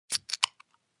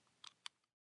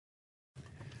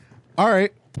All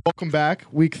right. Welcome back.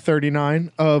 Week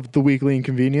 39 of the Weekly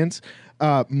Inconvenience.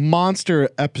 Monster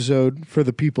episode for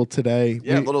the people today.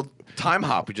 Yeah, a little time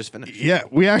hop we just finished. Yeah,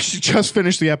 we actually just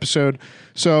finished the episode.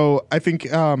 So I think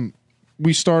we're going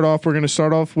to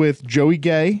start off with Joey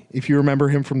Gay, if you remember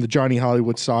him from the Johnny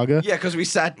Hollywood saga. Yeah, because we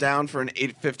sat down for an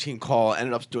 8:15 call,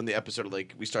 ended up doing the episode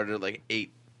we started at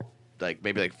 8,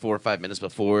 maybe 4 or 5 minutes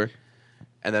before.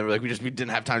 And then we didn't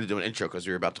have time to do an intro because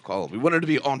we were about to call him. We wanted to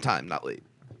be on time, not late.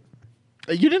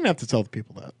 You didn't have to tell the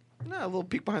people that. No, a little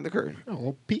peek behind the curtain. Oh, a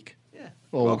little peek? Yeah.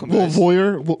 Welcome, little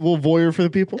voyeur for the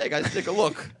people. Hey, guys, take a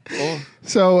look.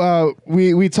 So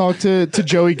we talked to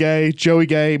Joey Gay. Joey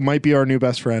Gay might be our new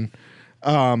best friend.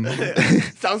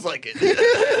 Sounds like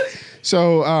it.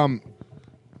 So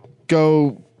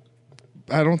go.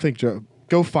 I don't think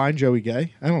go find Joey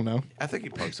Gay. I don't know. I think he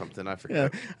plugged something. I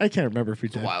forget. Yeah, I can't remember if he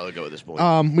did. A while ago at this point.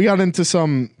 We got into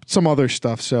some other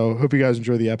stuff, so hope you guys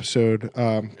enjoy the episode.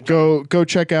 Go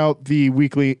check out the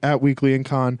Weekly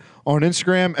Incon on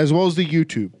Instagram as well as the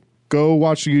YouTube. Go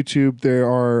watch the YouTube.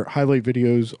 There are highlight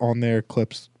videos on there,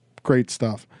 clips, great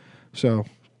stuff. So,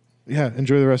 yeah,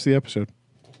 enjoy the rest of the episode.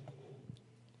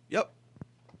 Yep.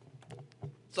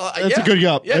 So, That's a good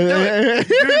yup. Yeah,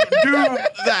 do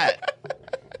that.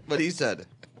 What he said.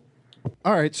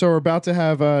 All right, so we're about to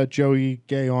have Joey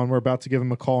Gay on. We're about to give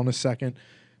him a call in a second.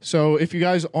 So if you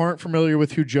guys aren't familiar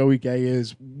with who Joey Gay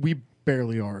is, we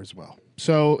barely are as well.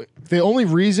 So the only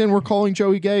reason we're calling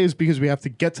Joey Gay is because we have to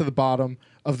get to the bottom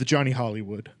of the Johnny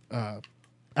Hollywood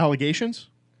allegations.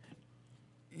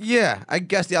 Yeah, I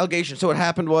guess the allegation. So what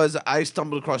happened was I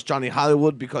stumbled across Johnny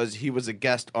Hollywood because he was a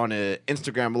guest on an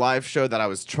Instagram live show that I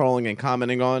was trolling and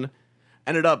commenting on.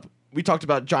 We talked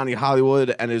about Johnny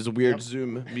Hollywood and his weird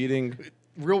Zoom meeting.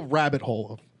 Real rabbit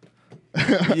hole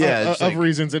of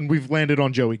reasons, and we've landed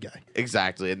on Joey Gay.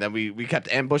 Exactly. And then we kept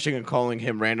ambushing and calling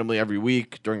him randomly every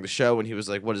week during the show, and he was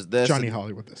like, what is this? Johnny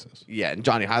Hollywood this is. Yeah, and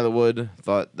Johnny Hollywood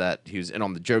thought that he was in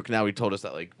on the joke now. He told us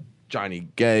that, Johnny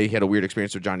Gay, he had a weird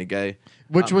experience with Johnny Gay.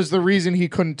 Which was the reason he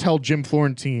couldn't tell Jim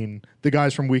Florentine, the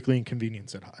guys from Weekly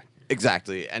Inconvenience, said hi.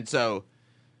 Exactly. And so...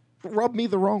 rubbed me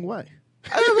the wrong way.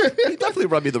 He definitely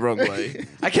rubbed me the wrong way.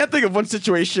 I can't think of one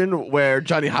situation where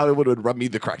Johnny Hollywood would rub me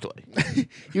the correct way.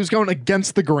 He was going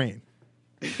against the grain.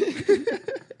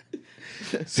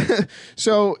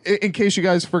 So, in case you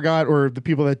guys forgot, or the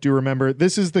people that do remember,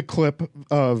 this is the clip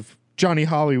of Johnny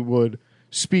Hollywood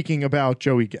speaking about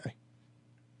Joey Gay.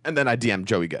 And then I DM'd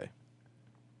Joey Gay,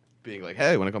 being like,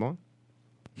 hey, want to come on?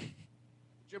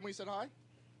 Jim, we said hi?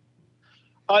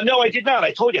 No, I did not.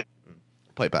 I told you.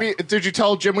 Play it back. Did you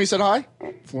tell Jim we said hi?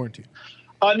 Florentine.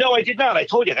 No, I did not. I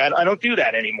told you that. I don't do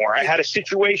that anymore. I had a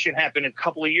situation happen a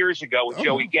couple of years ago with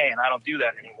Joey Gay, and I don't do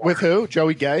that anymore. With who?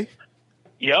 Joey Gay?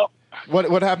 Yep.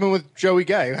 What happened with Joey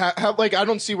Gay? How I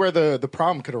don't see where the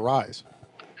problem could arise.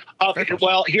 Okay,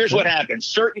 well, here's what happens.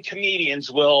 Certain comedians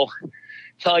will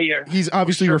tell you. He's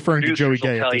obviously referring to Joey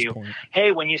Gay at this you, point.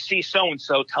 hey, when you see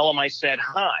so-and-so, tell them I said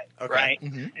hi, Okay. right?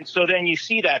 Mm-hmm. And so then you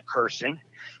see that person,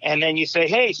 and then you say,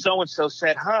 hey, so-and-so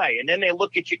said hi. And then they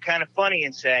look at you kind of funny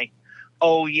and say,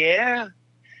 oh, yeah?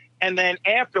 And then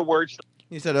afterwards...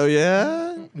 He said, oh,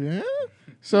 yeah? Yeah?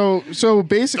 So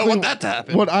basically, Don't want that to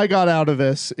happen. What I got out of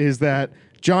this is that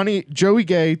Joey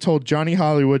Gay told Johnny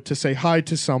Hollywood to say hi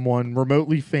to someone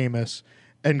remotely famous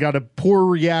and got a poor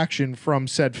reaction from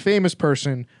said famous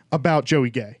person about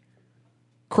Joey Gay.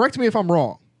 Correct me if I'm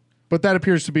wrong, but that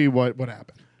appears to be what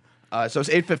happened. So it's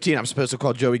 8:15. I'm supposed to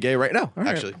call Joey Gay right now,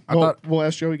 actually. We'll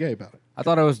ask Joey Gay about it. I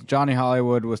thought it was Johnny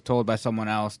Hollywood was told by someone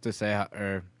else to say,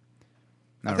 or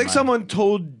I think someone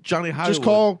told Johnny Hollywood.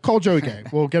 Just call Joey Gay.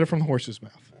 We'll get it from the horse's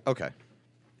mouth. Okay.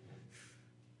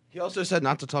 He also said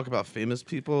not to talk about famous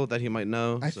people that he might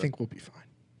know. I think we'll be fine.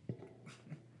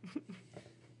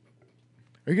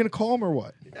 Are you going to call him or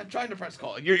what? I'm trying to press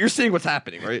call. You're seeing what's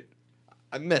happening, right?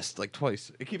 I missed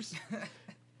twice. It keeps...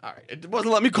 All right. It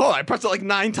wasn't letting me call. I pressed it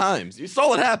 9 times. You saw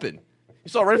what happened. You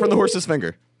saw it right from the horse's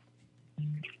finger.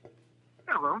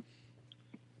 Hello.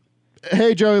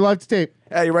 Hey, Joey, live to tape.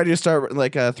 Hey, you ready to start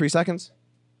in 3 seconds?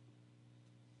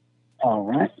 All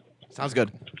right. Sounds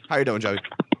good. How you doing, Joey?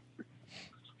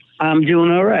 I'm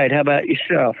doing all right. How about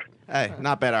yourself? Hey,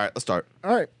 not bad. All right, let's start.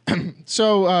 All right.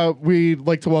 So we'd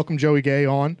like to welcome Joey Gay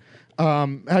on.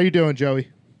 How you doing, Joey?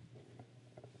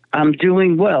 I'm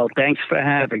doing well. Thanks for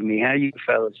having me. How you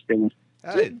fellas doing?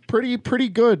 Hey. Pretty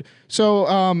good.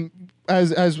 So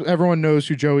as everyone knows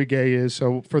who Joey Gay is,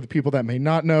 so for the people that may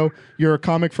not know, you're a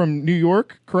comic from New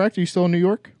York, correct? Are you still in New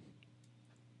York?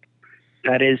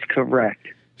 That is correct.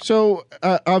 So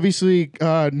obviously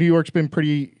New York's been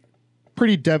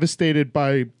pretty devastated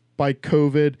by by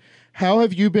COVID. How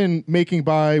have you been making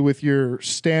by with your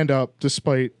stand-up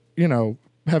despite,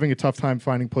 having a tough time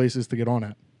finding places to get on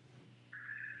at?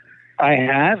 I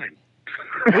haven't.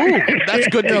 Ooh, that's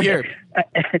good to hear.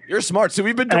 You're smart. So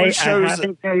we've been doing shows. I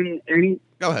haven't done any.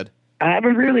 Go ahead. I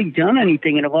haven't really done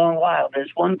anything in a long while.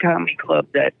 There's one comedy club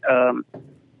that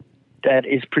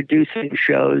is producing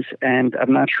shows, and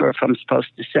I'm not sure if I'm supposed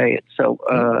to say it. So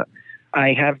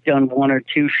I have done one or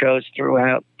two shows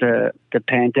throughout the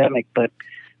pandemic, but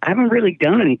I haven't really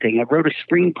done anything. I wrote a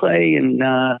screenplay, and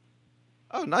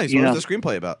oh, nice. What was the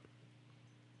screenplay about?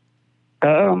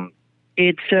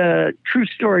 It's a true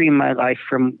story in my life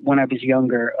from when I was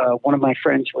younger. One of my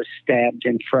friends was stabbed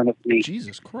in front of me.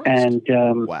 Jesus Christ! And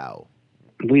wow,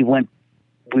 we went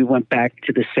back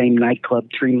to the same nightclub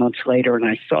 3 months later, and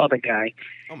I saw the guy.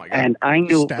 Oh my God! And I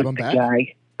knew it was the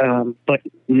guy, but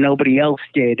nobody else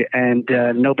did, and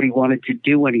nobody wanted to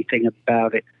do anything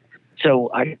about it.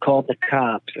 So I called the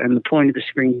cops, and the point of the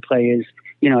screenplay is,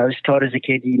 I was taught as a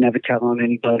kid you never tell on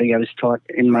anybody. I was taught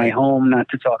in my home not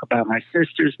to talk about my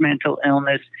sister's mental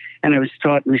illness, and I was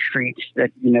taught in the streets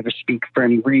that you never speak for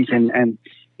any reason. And,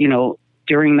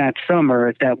 during that summer,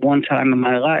 at that one time in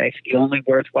my life, the only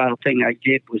worthwhile thing I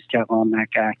did was tell on that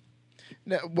guy.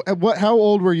 Now, how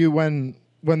old were you when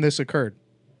this occurred?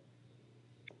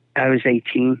 I was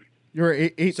 18. You were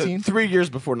 18? So 3 years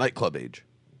before nightclub age.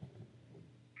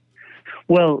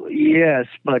 Well, yes,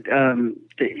 but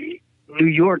New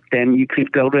York, then you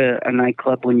could go to a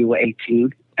nightclub when you were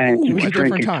 18 and you could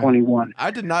drink at 21.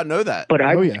 I did not know that. But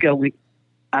I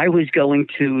was going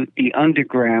to the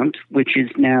Underground, which is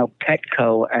now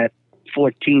Petco at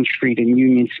 14th Street in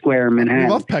Union Square in Manhattan.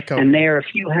 We love Petco. And there,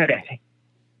 if you had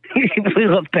we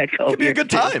love Petco. It'd be a good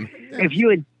time. If you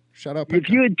had Shout out Petco. If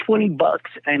you had $20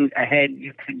 and a head,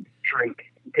 you could drink.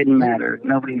 It didn't matter.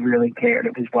 Nobody really cared.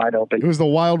 It was wide open. It was the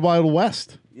wild, wild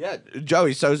west. Yeah,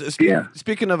 Joey. So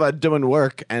speaking of doing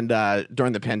work and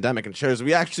during the pandemic and shows,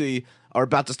 we actually are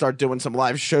about to start doing some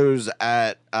live shows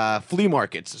at flea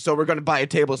markets. So we're going to buy a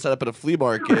table set up at a flea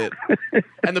market,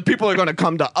 and the people are going to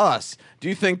come to us. Do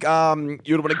you think you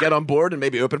would want to get on board and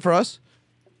maybe open for us?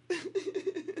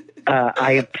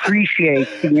 I appreciate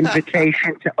the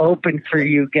invitation to open for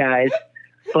you guys.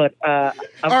 But all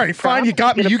right, fine. You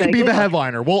got me. You can be the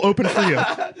headliner. We'll open for you.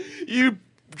 You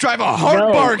drive a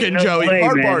hard bargain, Joey.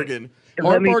 Hard bargain.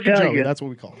 Hard bargain, Joey. That's what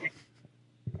we call it.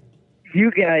 You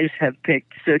guys have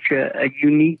picked such a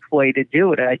unique way to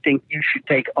do it. I think you should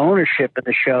take ownership of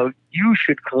the show. You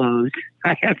should close.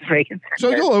 I have faith.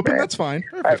 So you'll open. That's fine.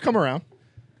 Come around.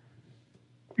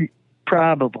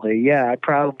 Probably, yeah. I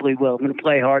probably will. I'm going to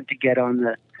play hard to get on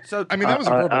the. So I mean, that was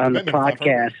a verbal on the commitment,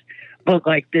 podcast. But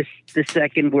like the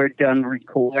second we're done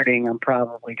recording, I'm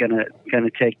probably gonna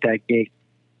take that gig.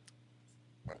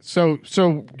 So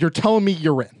you're telling me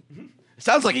you're in?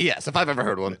 Sounds like a yes, if I've ever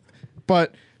heard one.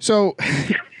 But so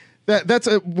that's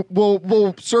a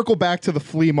we'll circle back to the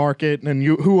flea market and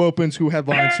who opens, who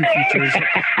headlines, who features.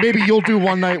 Maybe you'll do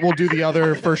one night, we'll do the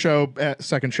other first show,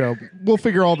 second show. We'll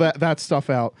figure all that stuff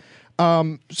out.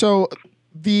 So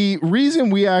the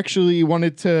reason we actually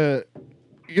wanted to.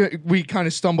 We kind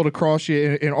of stumbled across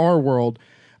you in our world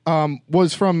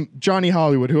was from Johnny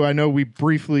Hollywood, who I know we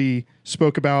briefly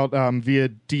spoke about via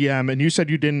DM, and you said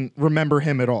you didn't remember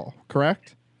him at all,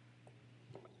 correct?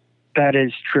 That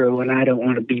is true, and I don't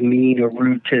want to be mean or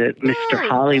rude to Mr.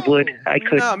 Hollywood. I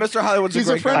could. No, Mr. Hollywood's He's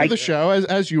a great friend guy. of the show,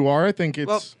 as you are. I think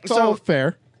it's all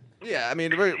fair. Yeah, I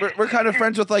mean, we're kind of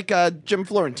friends with like Jim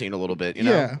Florentine a little bit, you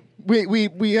know? Yeah,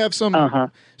 we have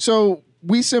some. So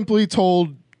we simply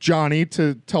told Johnny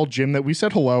to tell Jim that we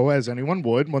said hello, as anyone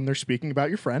would when they're speaking about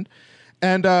your friend.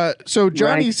 And so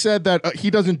Johnny said that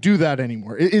he doesn't do that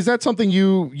anymore. Is that something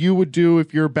you would do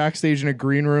if you're backstage in a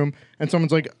green room and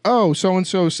someone's like, oh,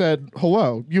 so-and-so said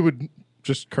hello? You would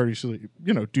just courteously,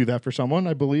 do that for someone,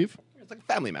 I believe. It's like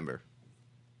a family member.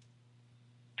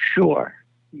 Sure.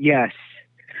 Yes.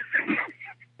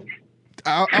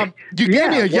 You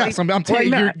gave me a yes. I'm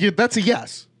telling you, that's a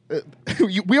yes.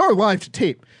 We are live to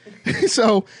tape.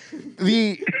 So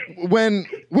when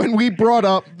we brought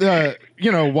up the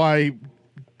why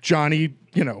Johnny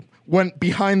went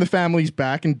behind the family's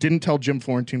back and didn't tell Jim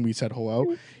Florentine we said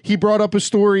hello, he brought up a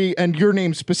story and your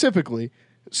name specifically,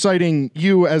 citing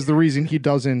you as the reason he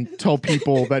doesn't tell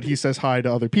people that he says hi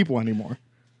to other people anymore.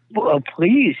 Well,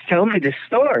 please tell me the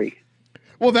story.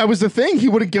 Well, that was the thing. He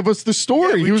wouldn't give us the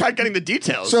story. Yeah, we tried getting the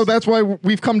details. So that's why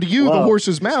we've come to you, the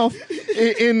horse's mouth,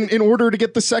 in order to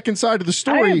get the second side of the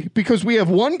story. Because we have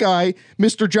one guy,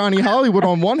 Mr. Johnny Hollywood,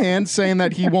 on one hand, saying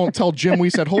that he won't tell Jim we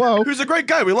said hello. Who's a great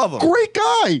guy. We love him. Great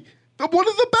guy. one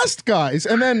of the best guys.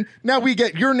 And then now we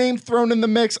get your name thrown in the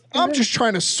mix. I'm just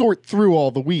trying to sort through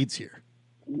all the weeds here.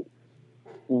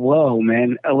 Whoa,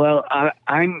 man. Well,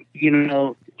 I'm,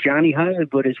 Johnny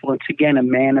Hollywood is once again a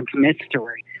man of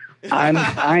mystery.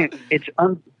 It's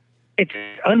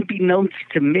unbeknownst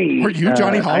to me. Are you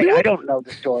Johnny Hollywood? I don't know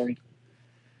the story.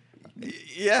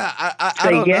 Yeah, I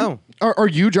don't know. Are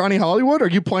you Johnny Hollywood? Are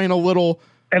you playing a little?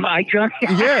 Am I Johnny?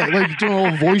 Yeah, like doing a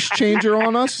little voice changer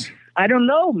on us. I don't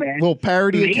know, man. Little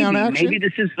parody account action. Maybe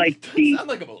this is like the. Sound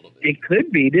like him a little bit. It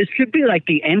could be. This could be like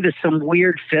the end of some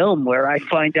weird film where I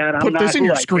find out I'm Put not this in who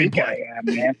your I think screenplay. I am,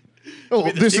 man.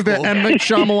 Oh, this is the M. Night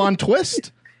Shyamalan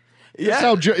twist. Yeah. That's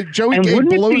how Joey And Gay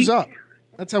wouldn't it blows be- up.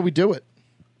 That's how we do it.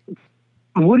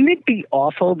 Wouldn't it be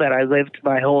awful that I lived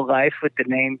my whole life with the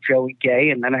name Joey Gay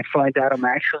and then I find out I'm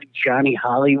actually Johnny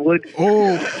Hollywood?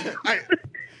 Oh,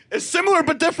 It's similar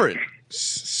but different.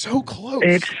 so close.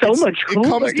 It's so much It comes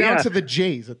cooler, down yeah. to the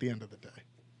J's at the end of the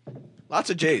day. Lots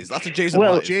of J's. Lots of J's.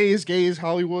 Well, and Y's. J's, gays,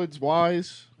 Hollywoods,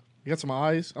 Y's. You got some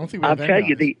I's? I don't think we I'll have tell any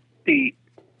you, I's. the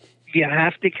you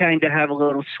have to kind of have a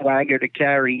little swagger to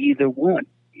carry either one.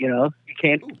 You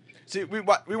can't. See, we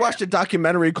watched a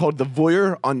documentary called The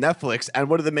Voyeur on Netflix, and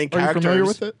one of the main Are you characters. familiar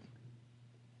with it?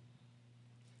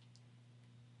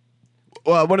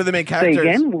 Well, one of the main Say characters.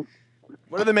 again.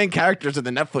 One of the main characters of the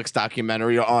Netflix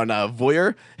documentary on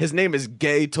Voyeur, his name is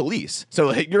Gay Talese.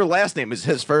 So your last name is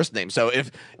his first name. So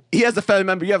if he has a family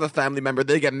member, you have a family member,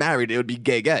 they get married, it would be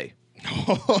gay.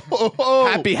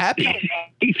 Happy.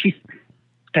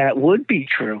 That would be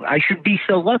true. I should be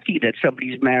so lucky that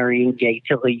somebody's marrying Gay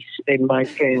Talese in my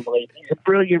family. He's a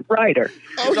brilliant writer.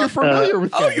 Oh, you're familiar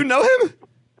with Oh, that. you know him?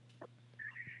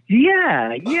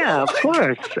 Yeah, of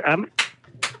course.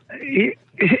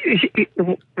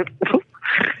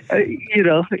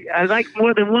 I like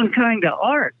more than one kind of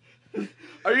art.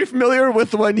 Are you familiar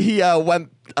with when he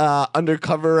went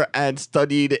undercover and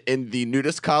studied in the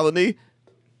nudist colony?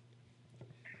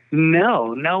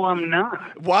 No, I'm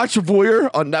not. Watch Voyeur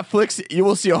on Netflix. You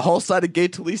will see a whole side of Gay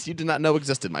Talese you did not know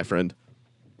existed, my friend.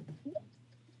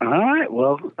 All right.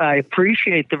 Well, I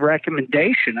appreciate the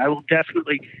recommendation. I will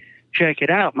definitely check it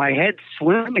out. My head's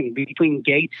swimming between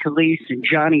Gay Talese and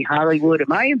Johnny Hollywood.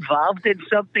 Am I involved in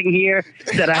something here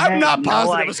that I'm have not no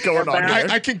positive what's idea going on about? here.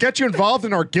 I can get you involved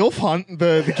in our Gilf hunt,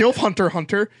 the Gilf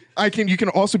Hunter. You can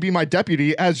also be my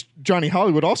deputy, as Johnny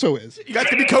Hollywood also is. You guys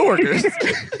can be coworkers.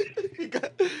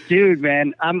 Dude,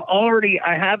 man, I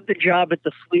have the job at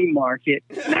the flea market.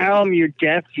 Now I'm your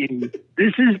deputy.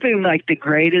 This has been like the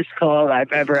greatest call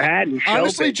I've ever had in showbiz.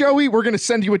 Honestly, Joey, we're gonna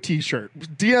send you a T-shirt.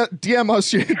 DM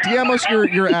us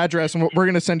your address, and we're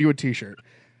gonna send you a T-shirt.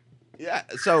 Yeah.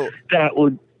 So That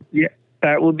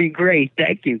would be great.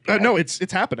 Thank you. guys. No, it's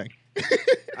happening.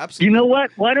 absolutely. You know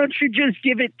what? Why don't you just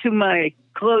give it to my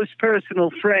close personal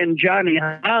friend, Johnny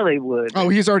Hollywood? Oh,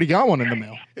 he's already got one in the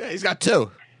mail. Yeah, he's got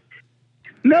two.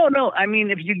 No. I mean,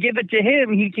 if you give it to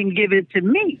him, he can give it to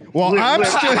me. Well, We're-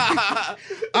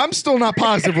 I'm still not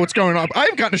positive what's going on. I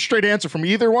haven't gotten a straight answer from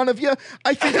either one of you.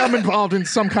 I think I'm involved in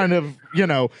some kind of,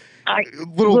 little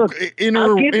Look, I'll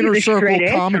inner give you the circle straight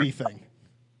answer. comedy thing.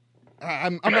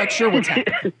 I'm not sure what's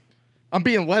happening. I'm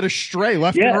being led astray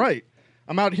left Yeah. and right.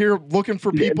 I'm out here looking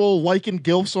for people liking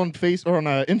gilfs on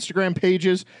Instagram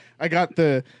pages. I got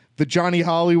the Johnny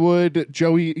Hollywood,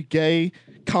 Joey Gay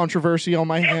controversy on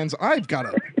my hands. I've got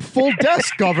a full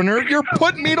desk, Governor. You're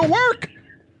putting me to work.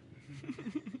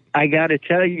 I got to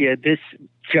tell you, this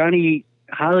Johnny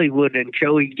Hollywood and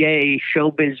Joey Gay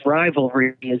showbiz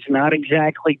rivalry is not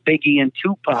exactly Biggie and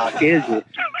Tupac, is it?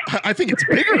 I think it's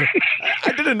bigger.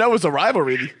 I didn't know it was a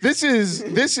rivalry. This is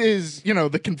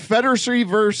the Confederacy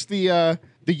versus the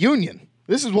Union.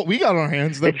 This is what we got on our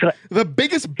hands. It's like- The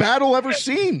biggest battle ever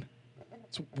seen.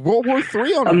 It's World War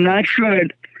III on I'm our not sure.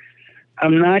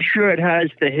 I'm not sure it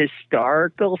has the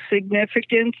historical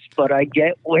significance, but I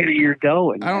get where you're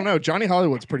going. I don't know. Johnny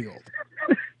Hollywood's pretty old.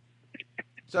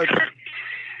 So,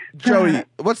 Joey,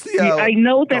 what's the? I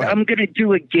know go that ahead. I'm going to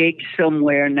do a gig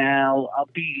somewhere now.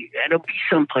 It'll be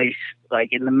someplace like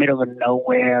in the middle of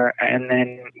nowhere, and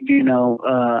then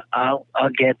I'll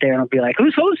get there and I'll be like,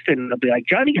 "Who's hosting?" And I'll be like,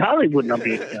 "Johnny Hollywood," and I'll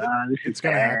be like, "This is It's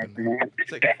gonna bad, happen. man.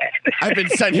 It's like, I've been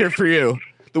sent here for you.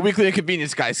 The Weekly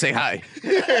Inconvenience guys say hi.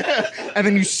 And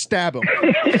then you stab him.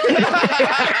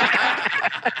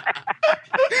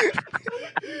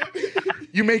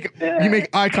 You make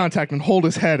eye contact and hold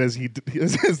his head as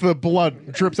as the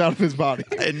blood drips out of his body.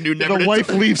 I knew never. The life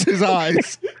leaves his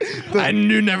eyes. I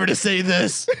knew never to say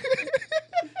this.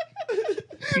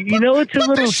 You know, it's a Put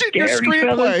little this shit in your scary,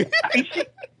 fellas. screenplay.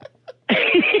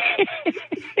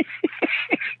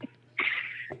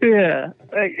 Yeah.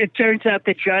 it turns out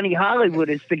that Johnny Hollywood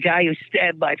is the guy who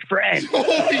stabbed my friend.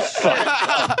 Holy shit!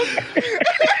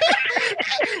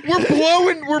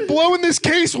 We're blowing this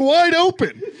case wide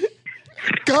open.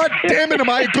 God damn it, am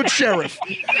I a good sheriff?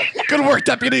 Good work,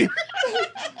 deputy.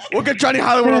 We'll get Johnny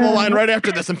Hollywood on the line right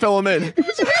after this and fill him in.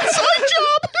 It's an inside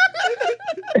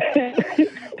job.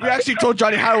 We actually told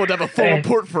Johnny Hollywood to have a full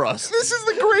report for us. This is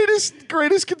the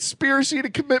greatest conspiracy to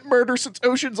commit murder since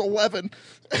Ocean's 11.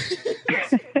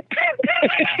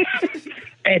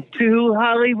 And to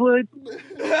Hollywood.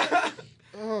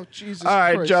 Oh, Jesus All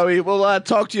right, Christ. Joey. We'll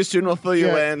talk to you soon. We'll fill you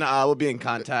Yeah. in. We'll be in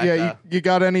contact. Yeah, you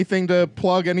got anything to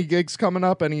plug? Any gigs coming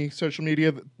up? Any social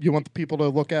media that you want the people to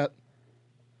look at?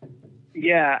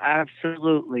 Yeah,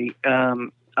 absolutely.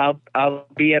 I'll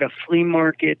be at a flea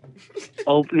market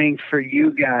opening for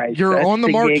you guys. You're That's on the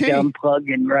marquee. gig I'm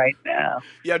plugging right now.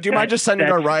 Yeah, do you mind just sending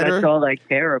our rider? That's all I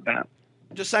care about.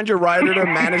 Just send your rider to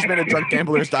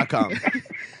management@drunkgamblers.com.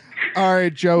 All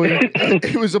right, Joey.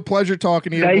 It was a pleasure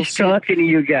talking to you. Nice talking to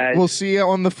you guys. We'll see you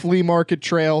on the flea market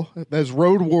trail as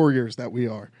road warriors that we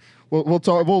are. We'll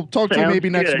talk. We'll talk to you Sounds maybe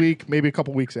next good. week, maybe a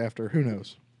couple weeks after. Who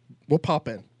knows? We'll pop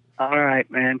in. All right,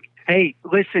 man. Hey,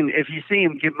 listen, if you see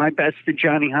him, give my best to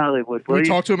Johnny Hollywood. We Please,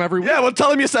 talk to him every week. Yeah, well,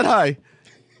 tell him you said hi.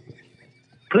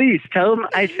 please tell him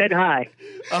I said hi.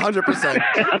 100%.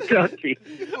 I'll talk to you.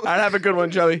 All right, have a good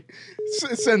one, Joey.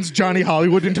 Sends Johnny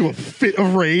Hollywood into a fit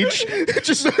of rage.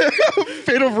 Just a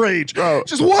fit of rage. Bro.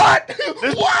 Just what?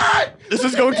 What? This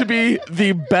is going to be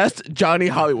the best Johnny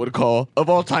Hollywood call of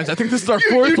all times. I think this is our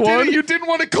fourth one. You didn't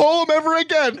want to call him ever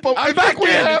again, but I I'm back think we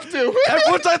in. have to. And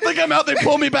once I think I'm out, they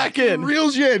pull me back in.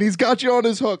 Reels you in. He's got you on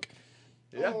his hook.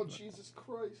 Yeah. Oh, Jesus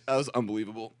Christ. That was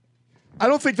unbelievable. I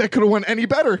don't think that could have went any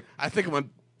better. I think it went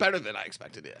better than I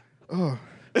expected, yeah.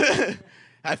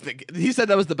 I think he said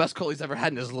that was the best call he's ever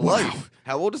had in his life.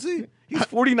 How old is he? He's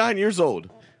 49 years old.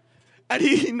 And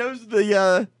he knows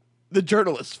the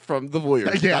journalist from The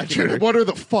Voyeur. Yeah, documentary. what are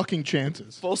the fucking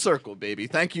chances? Full circle, baby.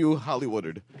 Thank you,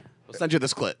 Hollywoodard. I'll send you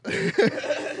this clip.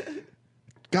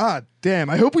 God damn.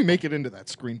 I hope we make it into that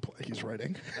screenplay he's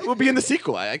writing. It will be in the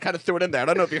sequel. I kind of threw it in there. I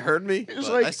don't know if you heard me. It's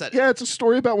But like, I said yeah, it's a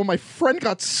story about when my friend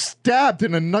got stabbed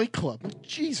in a nightclub.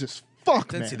 Jesus fuck,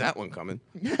 Didn't man. see that one coming.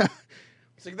 Yeah.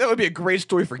 It's like that would be a great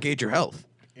story for Gauge Your Health.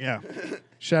 Yeah.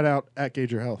 Shout out at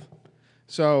Gauge Your Health.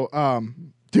 So,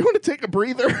 do you want to take a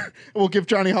breather? We'll give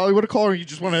Johnny Hollywood a call, or you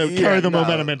just want to carry the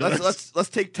momentum into this? Let's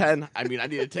take 10. I mean, I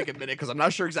need to take a minute because I'm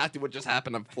not sure exactly what just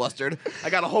happened. I'm flustered. I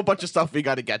got a whole bunch of stuff we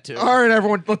got to get to. All right,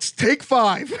 everyone, let's take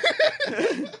 5.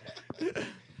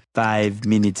 5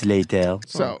 minutes later.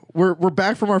 So we're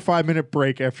back from our 5-minute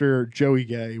break after Joey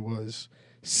Gay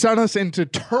sent us into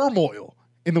turmoil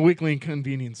in the weekly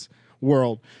inconvenience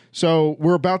world. So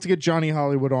we're about to get Johnny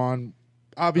Hollywood on.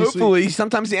 Obviously, Hopefully,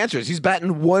 sometimes the answer is he's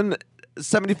batting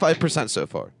 75% so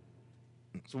far.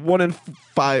 So 1 in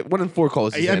 4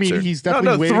 calls he's I mean, answered. he's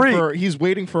definitely three. he's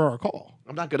waiting for our call.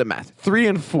 I'm not good at math. 3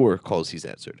 in 4 calls he's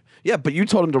answered. Yeah, but you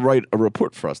told him to write a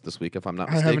report for us this week, if I'm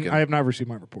not mistaken. I have not received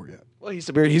my report yet. Well, he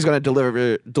said he's going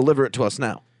to deliver it to us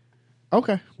now.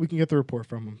 Okay, we can get the report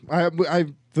from him.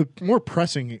 The more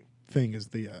pressing thing is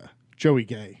the Joey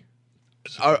Gay.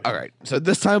 All right. So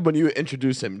this time when you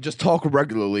introduce him, just talk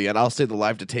regularly, and I'll say the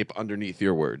live to tape underneath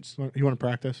your words. You want to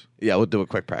practice? Yeah, we'll do a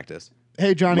quick practice.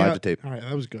 Hey, Johnny. Live to tape. All right,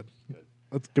 that was good.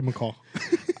 Let's give him a call.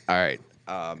 All right.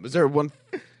 Is there one?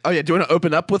 Oh yeah. Do you want to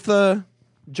open up with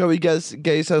Joey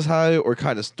Gay says hi, or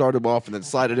kind of start him off and then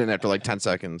slide it in after like 10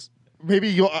 seconds?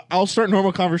 Maybe I'll start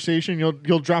normal conversation.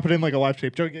 You'll drop it in like a live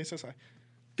tape. Joey Gay says hi.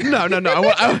 No.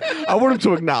 I want him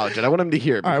to acknowledge it. I want him to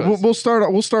hear it. All right, we'll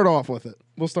start off with it.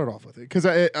 Because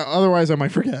otherwise I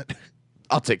might forget.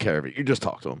 I'll take care of it. You just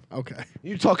talk to him. Okay.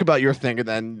 You talk about your thing, and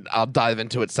then I'll dive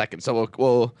into it second. So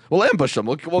we'll ambush him.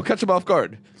 We'll catch him off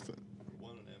guard.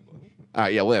 All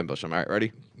right. Yeah, we'll ambush him. All right.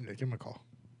 Ready? Yeah, give him a call.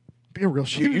 Be a real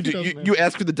shit. You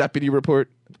ask for the deputy report.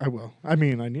 I will. I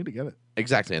mean, I need to get it.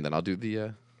 Exactly, and then I'll do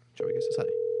the Joey Gay says hi.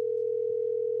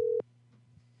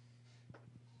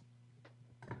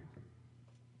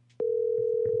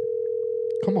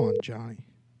 Come on, Johnny.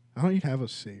 I don't need to have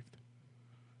us saved.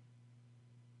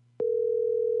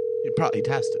 He'd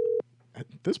has to. At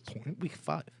this point, Week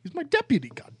 5. he's my deputy.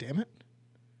 God damn it.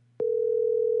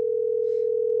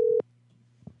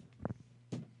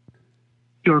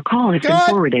 Your call has been God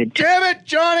forwarded. damn it,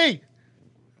 Johnny!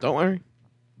 Don't worry.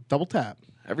 Double tap.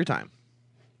 Every time.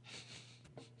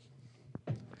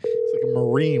 It's like a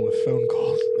Marine with phone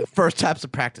calls. The first tap's a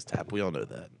practice tap. We all know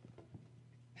that.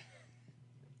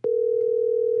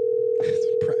 It's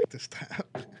a practice tap.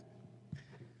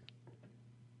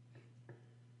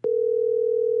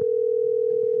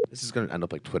 This is going to end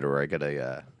up like Twitter where I get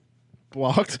a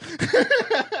blocked.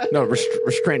 No,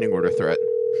 restraining order threat.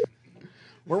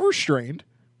 We're restrained.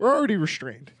 We're already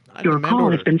restrained. Your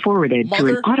call has been forwarded to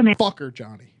an automatic. Motherfucker,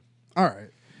 Johnny. All right.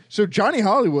 So Johnny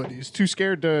Hollywood is too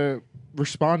scared to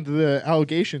respond to the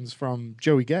allegations from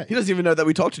Joey Gay. He doesn't even know that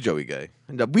we talked to Joey Gay.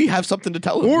 And we have something to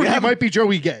tell him. Or he might be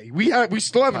Joey Gay. We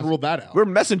still haven't ruled that out. We're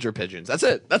messenger pigeons. That's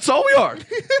it. That's all we are.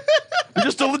 We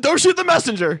just don't shoot the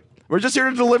messenger. We're just here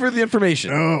to deliver the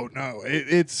information. No.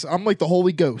 I'm like the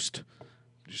Holy Ghost.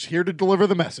 Just here to deliver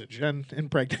the message and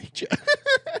impregnate you.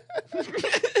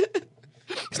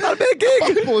 It's not a bad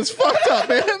gig. People is fucked up,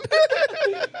 man.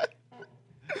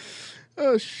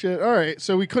 Oh shit! All right,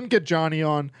 so we couldn't get Johnny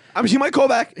on. He might call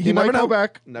back. He might call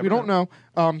back. Never we don't know.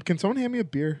 Can someone hand me a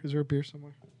beer? Is there a beer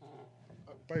somewhere?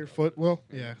 By your foot? Well,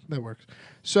 yeah, that works.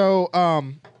 So,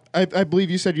 I believe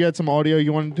you said you had some audio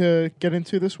you wanted to get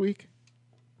into this week.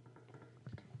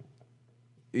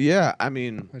 Yeah, I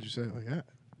mean, How'd you say it like that?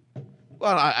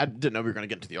 well, I didn't know we were going to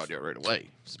get into the audio right away.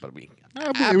 But we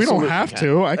don't have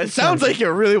to. It sounds like you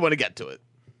really want to get to it.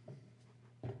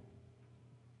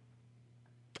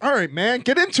 All right, man,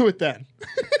 get into it then.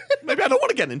 Maybe I don't want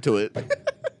to get into it.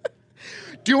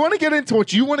 Do you want to get into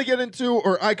what you want to get into,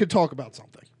 or I could talk about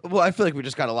something? Well, I feel like we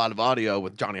just got a lot of audio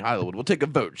with Johnny Hollywood. We'll take a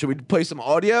vote. Should we play some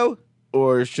audio,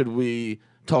 or should we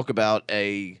talk about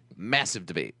a massive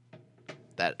debate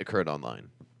that occurred online?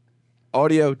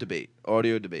 Audio debate.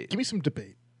 Give me some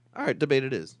debate. All right, debate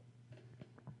it is.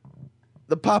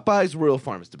 The Popeyes Royal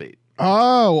Farms debate.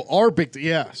 Oh, our big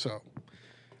yeah. So, All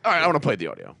right, I want to play the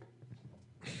audio.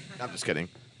 I'm just kidding.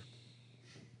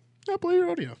 I'll play your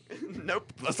audio.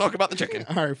 Nope. Let's talk about the chicken.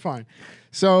 All right, fine.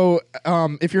 So,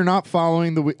 if you're not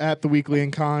following at the Weekly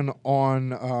and Con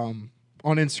on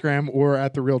Instagram or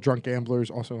at the Real Drunk Gamblers,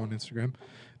 also on Instagram,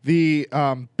 the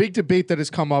big debate that has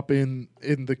come up in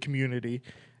the community,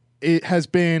 it has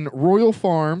been Royal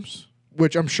Farms,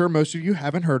 which I'm sure most of you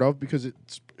haven't heard of because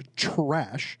it's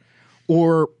trash,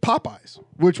 or Popeyes,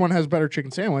 which one has a better chicken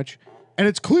sandwich, and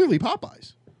it's clearly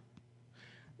Popeyes.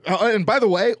 And by the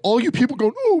way, all you people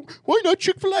going, oh, why not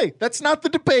Chick-fil-A? That's not the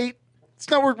debate. It's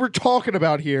not what we're talking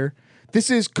about here.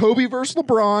 This is Kobe versus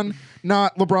LeBron,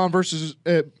 not LeBron versus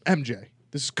MJ.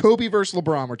 This is Kobe versus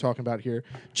LeBron we're talking about here.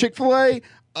 Chick-fil-A,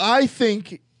 I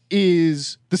think,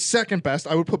 is the second best.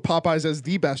 I would put Popeyes as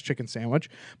the best chicken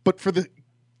sandwich. But for the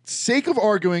sake of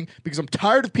arguing, because I'm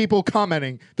tired of people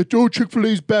commenting that, oh, Chick-fil-A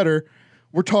is better,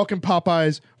 we're talking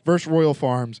Popeyes versus Royal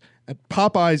Farms. And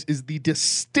Popeyes is the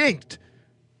distinct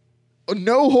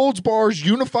no holds bars,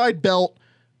 unified belt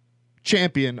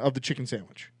champion of the chicken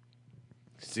sandwich.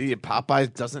 See,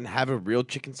 Popeyes doesn't have a real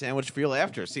chicken sandwich feel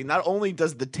after. See, not only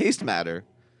does the taste matter,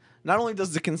 not only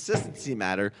does the consistency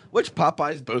matter, which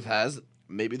Popeyes both has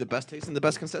maybe the best taste and the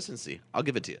best consistency. I'll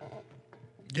give it to you.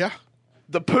 Yeah.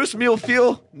 The post-meal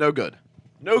feel, no good.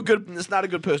 No good. It's not a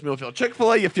good post-meal feel.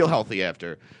 Chick-fil-A, you feel healthy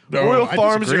after. Royal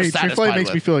Farms, you're satisfied Chick-fil-A makes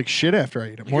with. me feel like shit after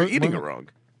I eat it. You're eating it wrong.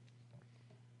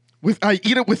 I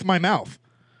eat it with my mouth.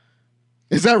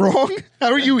 Is that wrong?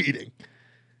 How are you eating?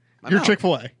 Your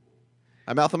Chick-fil-A.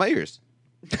 My mouth and my ears.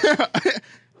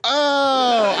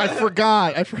 Oh, I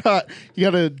forgot. You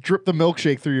got to drip the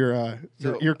milkshake through your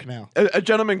ear canal. A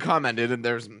gentleman commented, and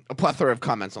there's a plethora of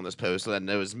comments on this post, and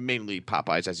it was mainly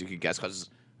Popeyes, as you could guess,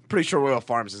 because I'm pretty sure Royal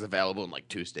Farms is available in like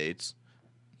 2 states.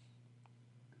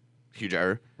 Huge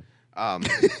error.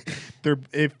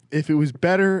 If it was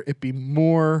better, it'd be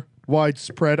more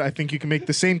widespread. I think you can make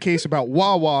the same case about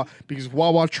Wawa, because if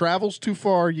Wawa travels too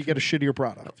far, you get a shittier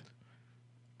product.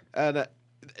 And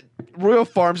Royal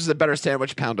Farms is a better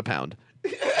sandwich pound to pound.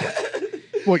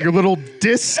 What, your little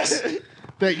discs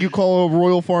that you call a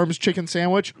Royal Farms chicken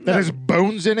sandwich that has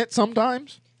bones in it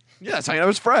sometimes? Yes, I know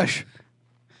it's fresh.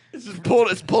 It's just pulled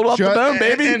off the bone,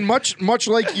 baby. And much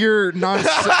like your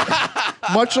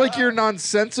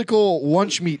nonsensical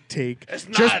lunch meat take,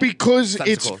 just because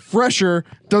it's fresher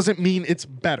doesn't mean it's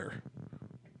better.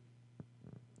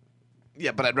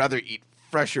 Yeah, but I'd rather eat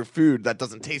fresher food that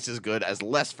doesn't taste as good as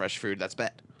less fresh food that's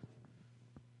bad.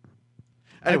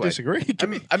 Anyway, I disagree.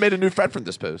 I made a new friend from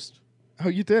this post. Oh,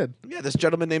 you did? Yeah, this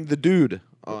gentleman named the Dude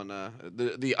on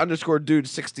the underscore Dude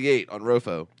 68 on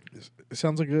Rofo. It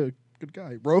sounds like a good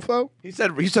guy. Rofo? He said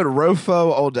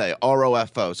Rofo all day,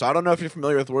 ROFO. So I don't know if you're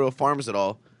familiar with Royal Farms at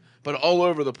all, but all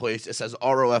over the place it says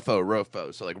ROFO,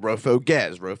 Rofo. So like Rofo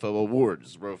Gaz, Rofo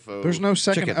Awards, Rofo. There's no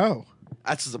second chicken. O.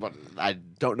 That's just about. I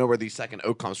don't know where the second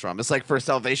O comes from. It's like for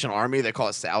Salvation Army, they call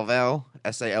it Salval,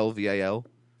 SALVAL.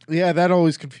 Yeah, that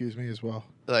always confused me as well.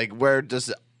 Like, where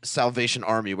does Salvation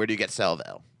Army? Where do you get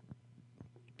Salval?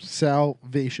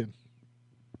 Salvation.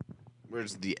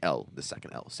 Where's the L? The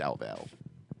second L, Salval.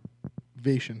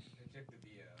 Vation.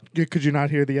 Could you not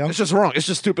hear the L? It's just wrong. It's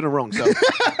just stupid and wrong. So,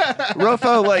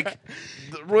 Rofo, like,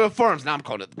 the Royal Farms, now I'm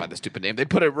calling it by the stupid name. They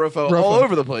put it Rofo all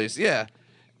over the place. Yeah.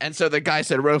 And so the guy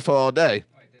said Rofo all day.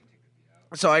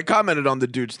 So I commented on the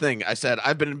dude's thing. I said,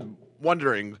 I've been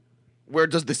wondering, where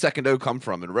does the second O come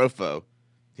from in Rofo?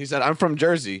 He said, I'm from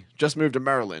Jersey, just moved to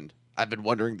Maryland. I've been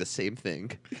wondering the same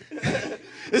thing.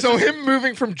 So him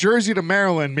moving from Jersey to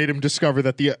Maryland made him discover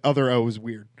that the other O is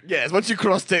weird. Yeah, once you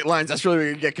cross state lines, that's really where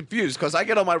you get confused, because I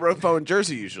get on my Rofo in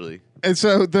Jersey usually. And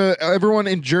so everyone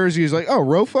in Jersey is like, oh,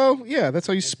 Rofo? Yeah, that's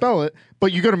how you spell it.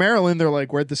 But you go to Maryland, they're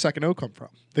like, where'd the second O come from?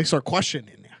 They start questioning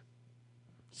you.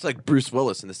 It's like Bruce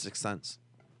Willis in The Sixth Sense.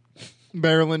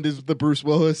 Maryland is the Bruce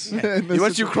Willis. And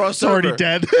Once you cross already over.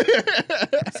 dead.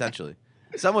 Essentially.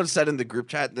 Someone said in the group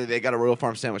chat that they got a Royal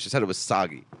Farm sandwich. They said it was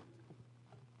soggy.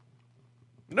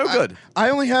 No good. I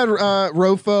only had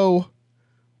Rofo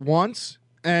once,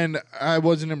 and I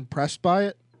wasn't impressed by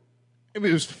it. It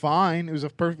was fine. It was a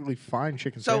perfectly fine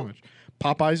chicken sandwich.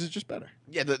 Popeyes is just better.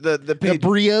 Yeah, the The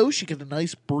brioche, you get a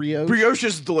nice brioche. brioche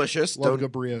is delicious. Love a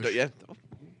good brioche. Yeah.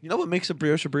 You know what makes a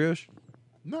brioche a brioche?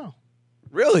 No,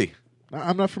 Really?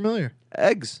 I'm not familiar.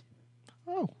 Eggs.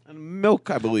 Oh, And milk,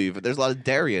 I believe. There's a lot of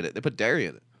dairy in it. They put dairy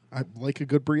in it. I like a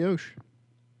good brioche.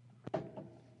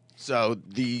 So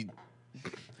the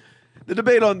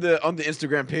debate on the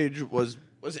Instagram page was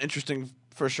interesting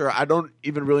for sure. I don't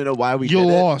even really know why we You did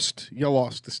it. lost. You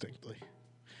lost distinctly.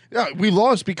 Yeah, we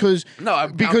lost because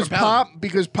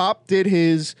Pop did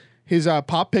his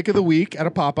Pop pick of the week at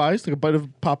a Popeyes, took a bite of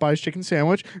Popeyes chicken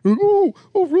sandwich. Oh,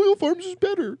 Royal Farms is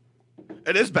better.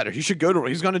 It is better. He should go to.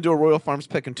 He's going to do a Royal Farms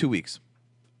pick in 2 weeks.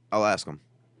 I'll ask him.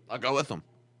 I'll go with him.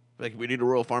 Like, we need a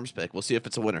Royal Farms pick. We'll see if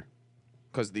it's a winner.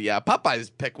 Because the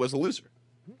Popeyes pick was a loser.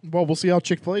 Well, we'll see how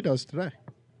Chick-fil-A does today.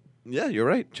 Yeah, you're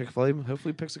right. Chick-fil-A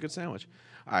hopefully picks a good sandwich.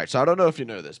 All right, so I don't know if you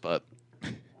know this, but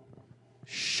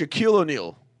Shaquille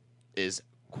O'Neal is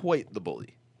quite the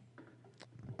bully.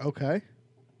 Okay.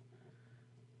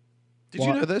 Did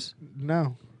you know this?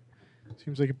 No.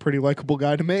 Seems like a pretty likable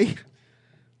guy to me.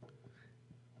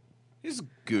 He's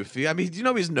goofy. I mean, do you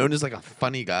know he's known as like a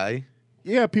funny guy?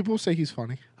 Yeah, people say he's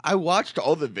funny. I watched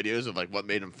all the videos of like what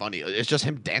made him funny. It's just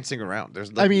him dancing around.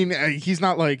 There's nothing, He's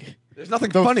not like there's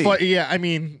nothing funny. Yeah, I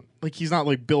mean, like he's not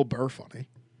like Bill Burr funny.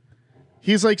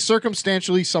 He's like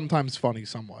circumstantially sometimes funny,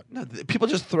 somewhat. No, people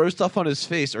just throw stuff on his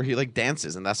face, or he like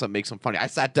dances, and that's what makes him funny. I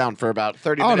sat down for about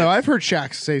 30 minutes. Oh no, I've heard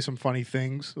Shaq say some funny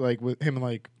things, like with him and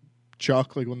like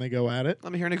Chuck, like when they go at it.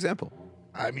 Let me hear an example.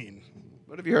 I mean,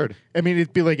 What have you heard?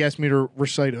 It'd be like asking me to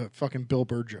recite a fucking Bill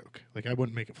Burr joke. Like I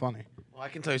wouldn't make it funny. Well, I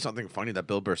can tell you something funny that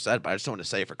Bill Burr said, but I just don't want to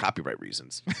say it for copyright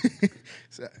reasons.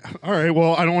 All right,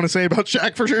 well, I don't want to say about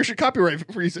Shaq for sure.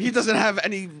 Copyright reasons. He doesn't have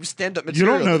any stand-up You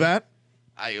material. don't know that.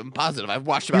 I am positive. I've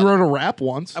watched He about. wrote a rap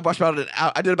once. I watched about an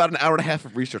hour. I did about an hour and a half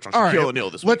of research on All Shaquille right, O'Neal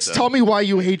this let's week. tell me why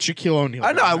you hate Shaquille O'Neal.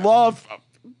 I know. I love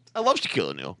Shaquille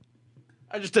O'Neal.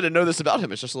 I just didn't know this about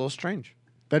him. It's just a little strange.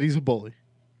 that he's a bully.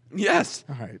 Yes.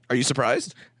 All right. Are you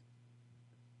surprised?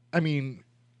 I mean,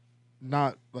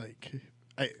 not like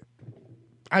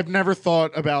I've never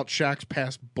thought about Shaq's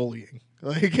past bullying.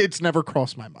 Like it's never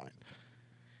crossed my mind.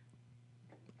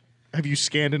 Have you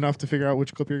scanned enough to figure out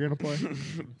which clip you're going to play?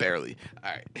 Barely.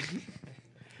 All right.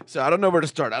 So I don't know where to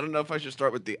start. I don't know if I should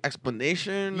start with the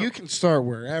explanation. You can start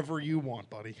wherever you want,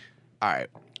 buddy. All right.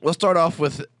 We'll start off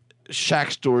with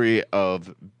Shaq's story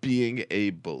of being a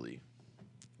bully.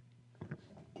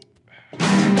 A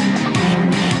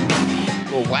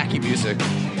little wacky music.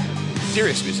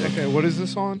 Serious music. Okay, what is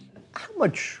this on? How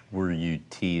much were you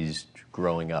teased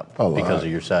growing up A lot. because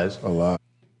of your size? A lot.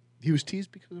 He was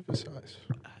teased because of his size.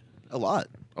 A lot.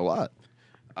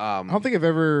 I don't think I've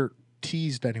ever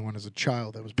teased anyone as a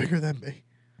child that was bigger than me.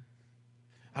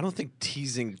 I don't think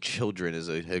teasing children is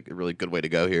a really good way to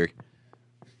go here.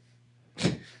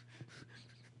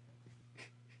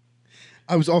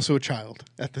 I was also a child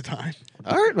at the time.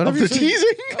 All right, Of the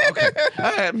teasing? Okay.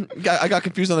 All right. I got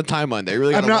confused on the timeline there. You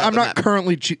really I'm not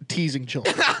currently teasing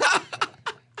children.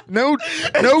 No,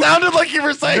 sounded like you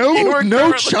were saying you were no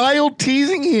currently- child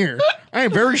teasing here. I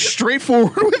am very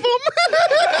straightforward with them.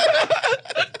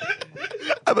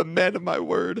 I'm a man of my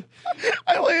word.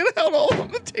 I lay it out all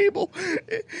on the table.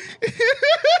 If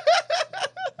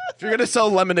you're gonna sell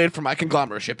lemonade from my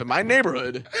conglomerate in my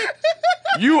neighborhood,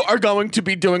 you are going to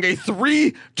be doing a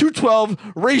 3-to-12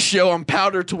 ratio on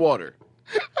powder to water.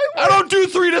 I don't do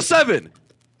 3-to-7.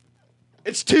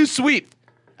 It's too sweet,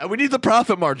 and we need the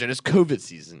profit margin. It's COVID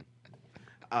season.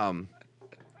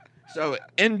 So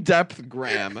in-depth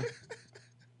Graham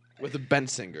with a Ben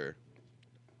Singer.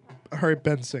 All right,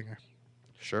 Ben Singer.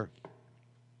 Sure.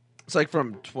 It's like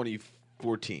from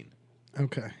 2014.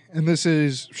 Okay. And this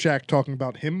is Shaq talking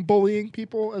about him bullying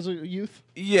people as a youth?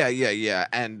 Yeah.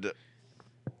 And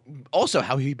also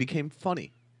how he became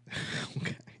funny.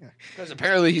 Okay. Because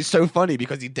apparently he's so funny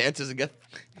because he dances and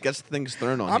gets things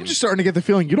thrown on him. I'm just starting to get the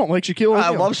feeling you don't like Shaquille O'Neal. I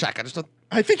love Shaq. I just don't...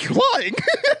 I think you're lying.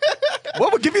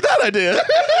 What would give you that idea?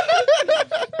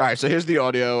 All right, so here's the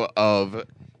audio of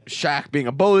Shaq being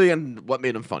a bully and what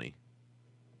made him funny.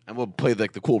 And we'll play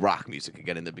like the cool rock music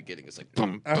again in the beginning. It's like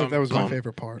boom, boom, That was my boom.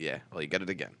 favorite part. Yeah, well, you get it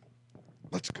again.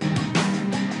 Let's go.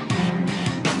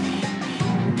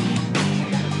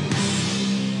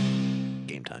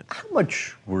 Game time. How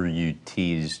much were you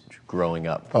teased growing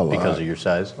up A lot. because of your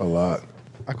size? A lot.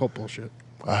 I call bullshit.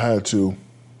 I had to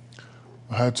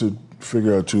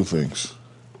figure out two things.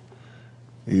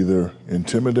 Either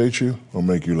intimidate you or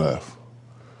make you laugh.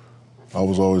 I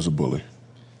was always a bully.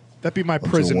 That'd be my Until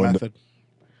prison one method.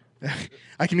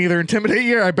 I can either intimidate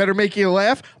you or I better make you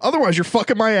laugh. Otherwise, you're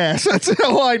fucking my ass. That's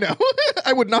all I know.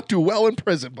 I would not do well in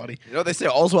prison, buddy. You know what they say,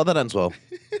 all's well that ends well.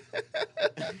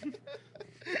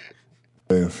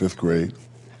 In 5th grade,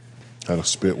 had a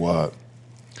spit wad.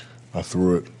 I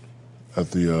threw it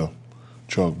at the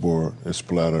chalkboard. It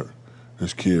splattered.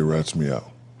 This kid rats me out.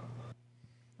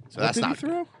 So What that's did you not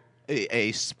throw?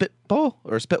 a spitball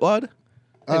or a spitwad?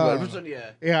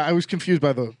 Yeah, I was confused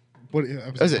by the... What, I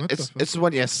was Is like, it? what the fuck? It's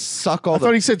when you suck all I the...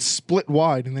 thought he said split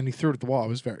wide, and then he threw it at the wall. I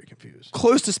was very confused.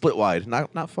 Close to split wide,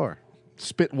 not far.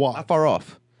 Spit wide. Not far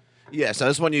off. Yeah, so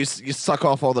that's when you suck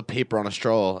off all the paper on a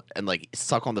straw and like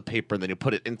suck on the paper and then you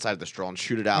put it inside the straw and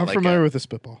shoot it out. I'm like familiar with the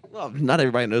spitball. Well, not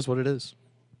everybody knows what it is.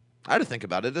 I had to think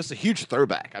about it. That's a huge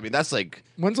throwback. I mean, that's like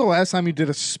When's the last time you did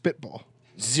a spitball?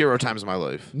 0 times in my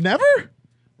life. Never?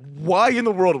 Why in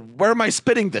the world? Where am I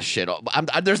spitting this shit?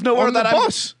 There's nowhere On the that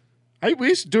bus. We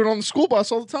used to do it on the school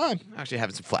bus all the time. I'm actually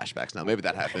having some flashbacks now. Maybe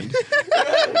that happened.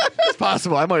 It's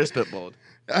possible. I might have spitballed.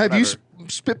 Have you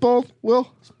spitballed,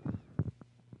 Will?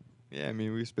 Yeah, I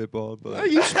mean, we spitballed, but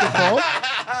You spitballed.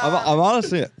 I'm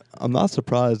honestly, I'm not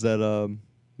surprised that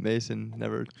Mason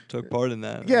never took part in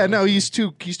that. Yeah, no, he's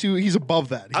above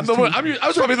that. I'm He's the too- one. I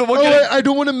was probably the one. Oh, Getting, I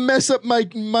don't want to mess up my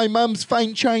mom's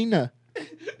fine china.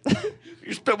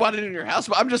 you spitwadded in your house,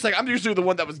 but I'm just like I'm usually the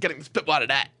one that was getting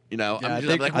spitwadded at. You know, Yeah, I'm I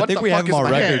think, like, I what think the we fuck have him is on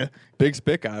my record. hair? Big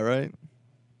spit guy, right?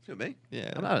 Who, me?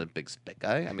 Yeah. I'm not a big spit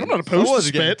guy. I mean, I'm not opposed to was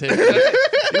getting spit.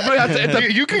 you really have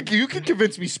to, You could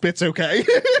convince me spit's okay.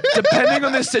 depending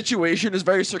on this situation is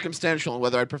very circumstantial on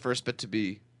whether I'd prefer spit to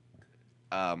be,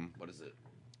 what is it,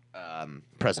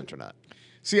 present or not.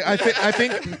 See, I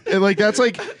think like that's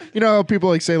like, you know how people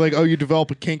like say like, oh, you develop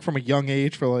a kink from a young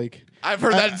age for like. I've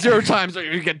heard that 0 times. Or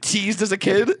you get teased as a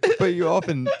kid. But you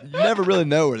never really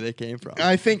know where they came from.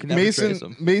 I think You can never trace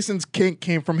 'em. Mason's kink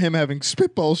came from him having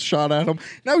spitballs shot at him.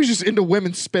 Now he's just into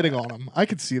women spitting on him. I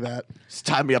could see that. Just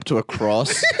tie me up to a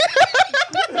cross.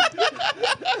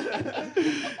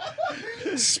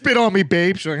 Spit on me,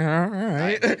 babe. She's like, all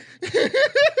right.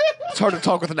 It's hard to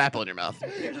talk with an apple in your mouth.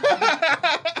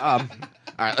 All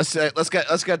right, let's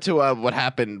get to what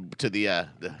happened to the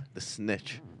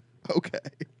snitch. Okay.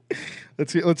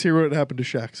 Let's hear what happened to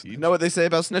Shaq. You know what they say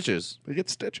about snitches? They get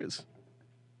stitches.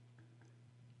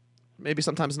 Maybe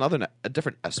sometimes a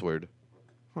different S word.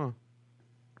 Huh.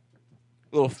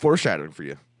 A little foreshadowing for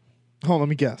you. Hold on, let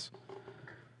me guess.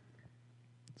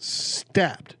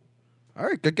 Stabbed. All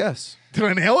right, good guess. Did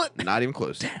I nail it? Not even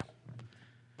close.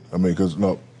 I mean, because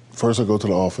first I go to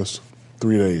the office,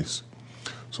 3 days.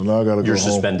 So now I got to go home. You're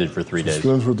suspended for 3 days.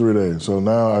 Suspended for 3 days. So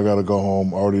now I got to go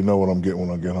home. I already know what I'm getting when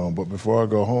I get home. But before I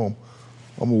go home,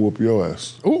 I'm going to whoop your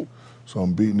ass. Ooh. So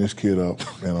I'm beating this kid up,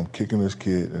 and I'm kicking this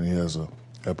kid, and he has a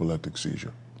epileptic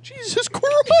seizure. Jesus It's me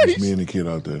Christ. and the kid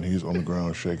out there, and he's on the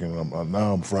ground shaking. And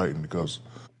now I'm frightened because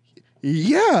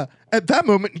Yeah. At that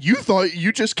moment, you thought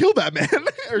you just killed that man.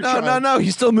 Or child. No.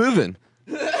 He's still moving.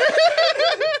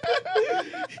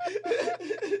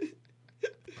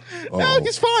 No,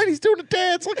 he's fine. He's doing a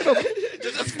dance. Look at him.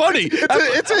 It's funny.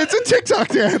 It's a TikTok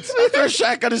dance. After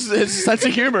Shaq got his sense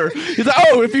of humor, he's like,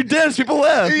 "Oh, if you dance, people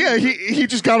laugh." Yeah, he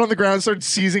just got on the ground and started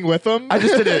seizing with them. I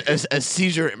just did a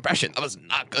seizure impression. That was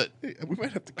not good. We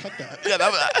might have to cut that. Yeah,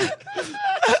 that was.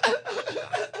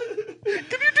 Can you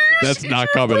do your That's not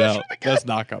coming out. That's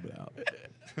not coming out.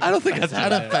 I don't think it's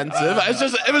that offensive. It's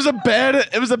just it was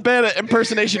a bad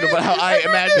impersonation of how I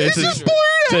imagined it. This is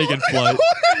taking flight.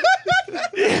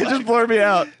 Yeah, just blur me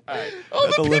out. All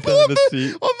That's the a lift people out on of the, the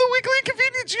seat. on the Weekly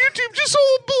Inconvenience YouTube just saw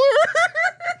a blur.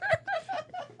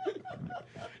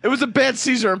 It was a bad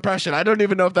Caesar impression. I don't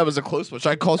even know if that was a close one. Should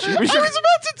I call you? I was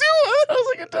about to do it. I was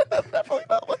like, That's definitely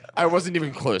not one. I wasn't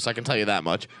even close. I can tell you that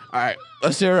much. All right,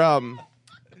 let's hear. Hold on.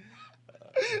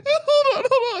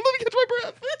 Let me catch my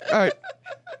breath. All right,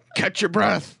 catch your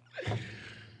breath.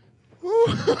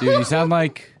 Dude, you sound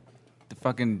like the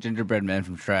fucking gingerbread man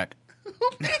from Shrek.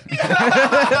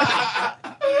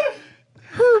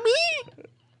 Hermie?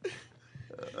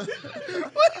 Can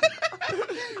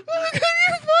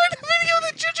you find a video of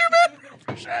the gingerbread man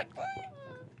from Shaq?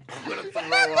 I'm gonna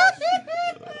throw up.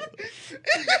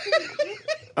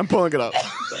 I'm pulling it up.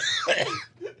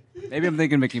 Maybe I'm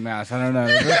thinking Mickey Mouse. I don't know.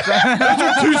 Those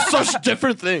are two such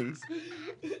different things.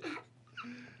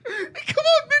 Come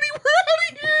on, Minnie, we're out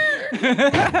of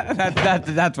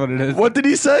here. That's what it is. What did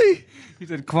he say? He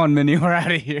said, "Come on, Minnie, we're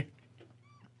out of here."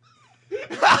 I'm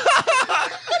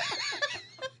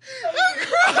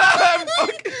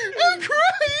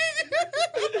crying.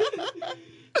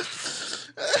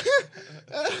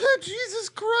 Jesus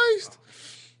Christ.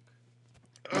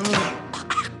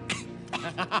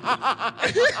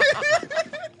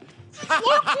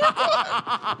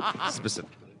 Specific.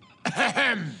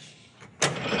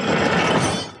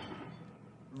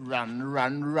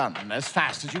 Run as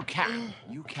fast as you can.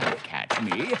 You can't catch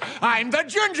me. I'm the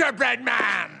gingerbread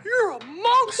man. You're a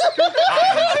monster.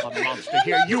 I'm not a monster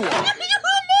here. You are. You're a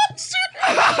monster.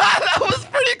 That was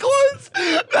pretty close.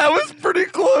 That was pretty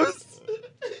close.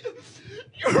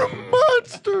 You're a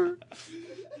monster.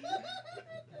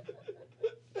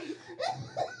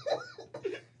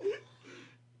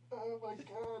 Oh my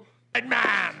God.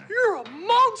 Man. You're a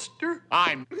monster.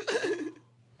 I'm.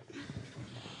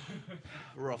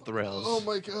 We're off the rails. Oh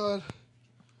my God.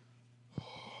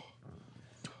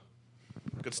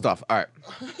 Good stuff. All right.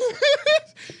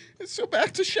 So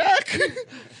back to Shaq.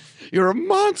 You're a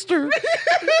monster.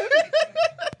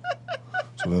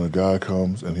 So then a guy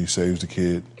comes and he saves the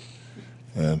kid.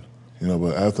 And,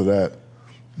 but after that,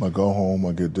 I go home,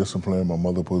 I get disciplined, my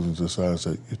mother pulls me to the side and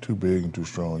says, "You're too big and too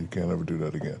strong, you can't ever do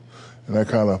that again." And that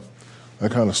kind of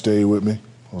stayed with me.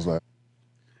 I was like,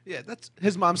 Yeah, that's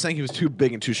his mom saying he was too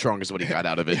big and too strong is what he got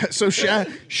out of it. Yeah, so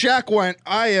Shaq went,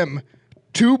 "I am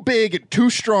too big and too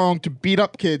strong to beat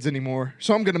up kids anymore,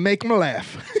 so I'm going to make them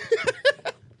laugh."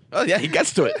 Oh yeah, he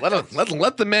gets to it.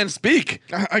 Let the man speak.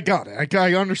 I got it.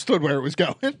 I understood where it was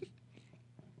going. I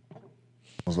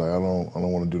was like, I don't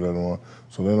want to do that anymore.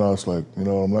 So then I was like,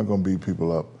 I'm not going to beat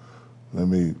people up. Let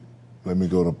me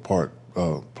go to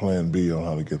plan B on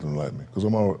how to get them to like me. Because I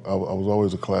was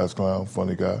always a class clown,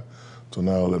 funny guy. So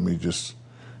now let me just,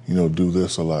 do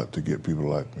this a lot to get people to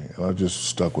like me. And I just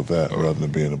stuck with that rather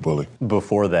than being a bully.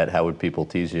 Before that, how would people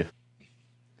tease you?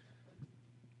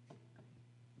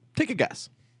 Take a guess.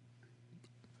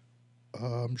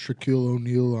 I'm Shaquille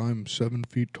O'Neal. I'm 7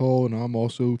 feet tall, and I'm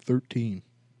also 13.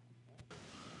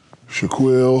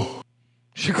 Shaquille.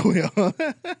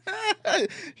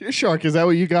 Shark, is that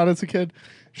what you got as a kid?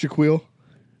 Shaquille?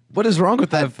 What is wrong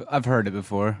with that? I've heard it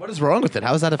before. What is wrong with it?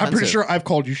 How is that offensive? I'm pretty sure I've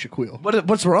called you Shaquille.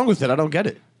 What's wrong with it? I don't get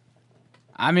it.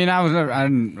 I mean, I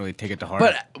didn't really take it to heart.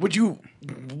 But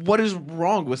what is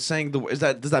wrong with saying does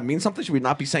that mean something? Should we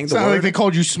not be saying the Sounded word? like they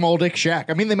called you Small Dick Shaq.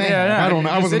 I mean, they may have. I don't know.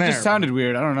 I wasn't It there. just sounded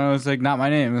weird. I don't know. It's like not my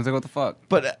name. It's like, what the fuck?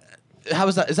 But how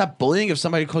is that? Is that bullying if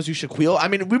somebody calls you Shaquille? I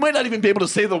mean, we might not even be able to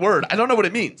say the word. I don't know what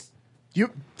it means.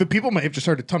 The people may have just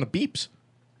heard a ton of beeps.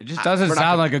 It just doesn't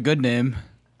sound like a good name.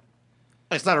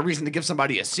 It's not a reason to give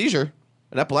somebody a seizure,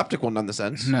 an epileptic one,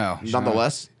 nonetheless. No,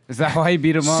 nonetheless. Is that why you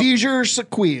beat him up? Seizure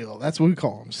Shaquille. That's what we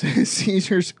call him.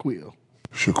 Seizure Shaquille.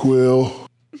 Shaquille.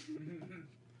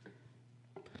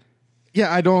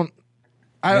 Yeah, I don't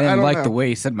didn't like know. the way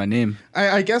he said my name.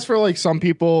 I guess for like some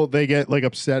people, they get like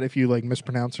upset if you like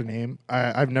mispronounce their name.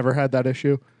 I've never had that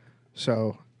issue,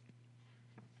 so.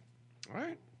 All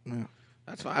right. Yeah.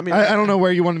 That's fine. I mean, I don't know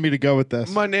where you wanted me to go with this.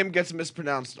 My name gets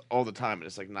mispronounced all the time, and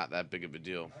it's like not that big of a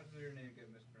deal. How does your name get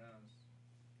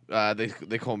mispronounced?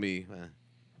 They call me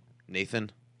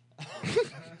Nathan.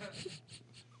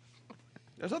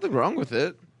 There's nothing wrong with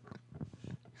it.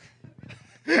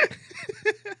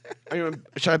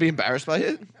 Should I be embarrassed by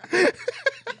it?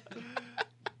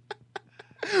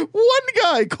 One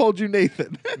guy called you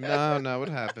Nathan. No, it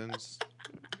happens.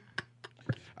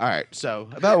 All right, so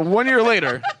about 1 year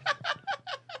later.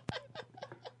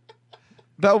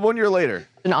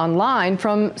 Online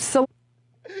from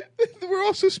We're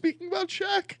also speaking about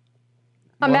Shaq.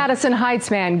 A Madison Heights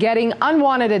man getting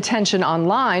unwanted attention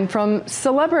online from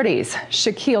celebrities.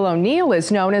 Shaquille O'Neal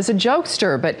is known as a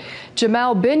jokester, but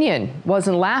Jamel Binion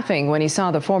wasn't laughing when he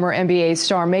saw the former NBA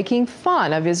star making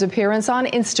fun of his appearance on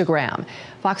Instagram.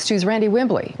 Fox 2's Randy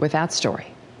Wimbley with that story.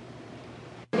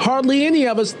 Hardly any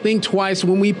of us think twice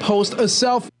when we post a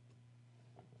selfie.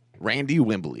 Randy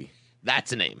Wimbley.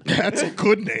 That's a name. That's a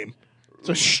good name. It's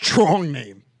a strong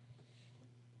name.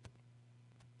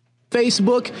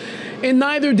 Facebook, And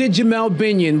neither did Jamel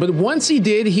Binion, but once he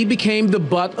did, he became the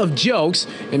butt of jokes,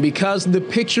 and because the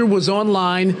picture was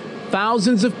online,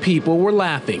 thousands of people were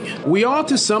laughing. We all,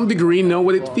 to some degree, know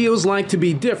what it feels like to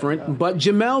be different, but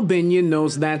Jamel Binion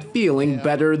knows that feeling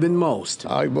better than most.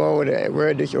 I was born with a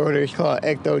rare disorder. It's called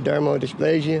ectodermal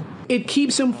dysplasia. It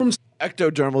keeps him from...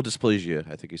 Ectodermal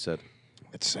dysplasia, I think he said.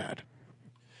 It's sad.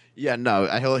 Yeah, no,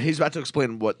 he's about to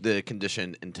explain what the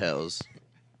condition entails.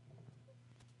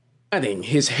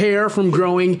 His hair from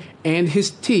growing and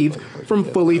his teeth from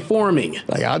fully forming.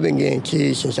 Like, I've been getting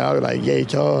teased since I was like yay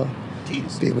tall.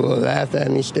 People will laugh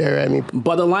at me, stare at me.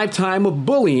 But a lifetime of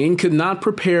bullying could not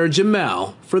prepare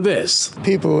Jamel for this.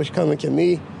 People was coming to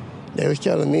me. They was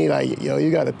telling me, like, yo,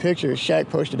 you got a picture. Shaq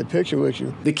posted a picture with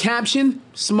you. The caption,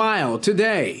 smile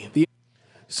today.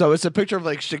 So it's a picture of,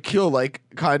 like, Shaquille, like,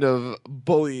 kind of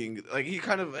bullying. Like, he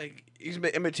kind of, like, he's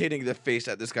imitating the face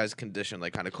at this guy's condition.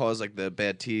 Like, kind of caused, like, the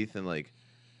bad teeth and, like,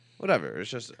 whatever. It's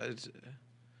just,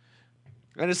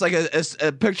 and it's like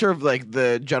a picture of, like,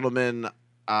 the gentleman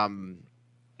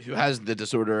who has the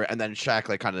disorder, and then Shaq,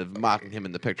 like, kind of mocking him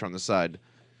in the picture on the side.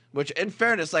 Which, in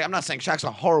fairness, like, I'm not saying Shaq's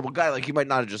a horrible guy. Like, he might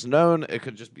not have just known. It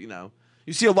could just be, you know.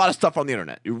 You see a lot of stuff on the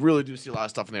internet. You really do see a lot of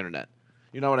stuff on the internet.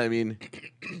 You know what I mean?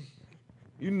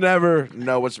 You never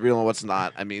know what's real and what's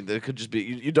not. I mean, there could just be...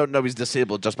 You don't know he's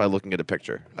disabled just by looking at a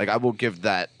picture. Like, I will give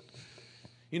that...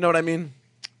 You know what I mean?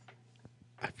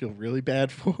 I feel really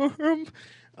bad for him.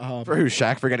 For who?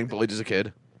 Shaq for getting bullied as a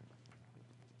kid?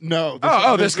 No.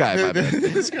 This guy.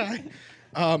 This guy.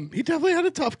 He definitely had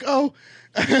a tough go.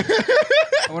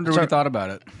 I wonder what he thought about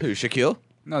it. Who, Shaquille?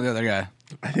 No, the other guy.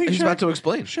 I think he's about to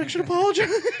explain. Shaq should apologize.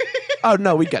 Oh,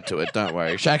 no, we get to it. Don't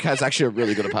worry. Shaq has actually a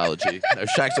really good apology. No,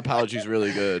 Shaq's apology is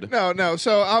really good. No.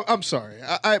 So I'm sorry.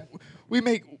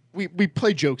 We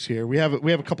play jokes here. We have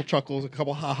a couple chuckles, a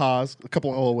couple ha-has, a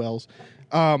couple LOLs.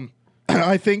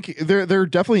 I think there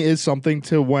definitely is something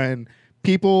to when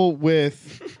people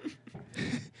with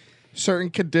certain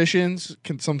conditions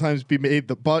can sometimes be made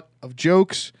the butt of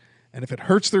jokes, and if it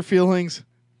hurts their feelings,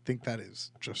 I think that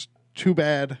is just too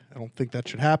bad. I don't think that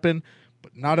should happen.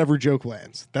 But not every joke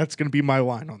lands. That's going to be my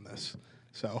line on this.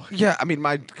 So yeah, I mean,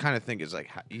 my kind of thing is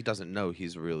like he doesn't know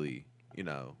he's really, you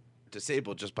know,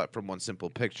 disabled just from one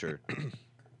simple picture.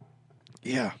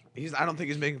 Yeah, I don't think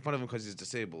he's making fun of him because he's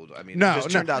disabled. I mean, no, it just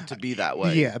turned out to be that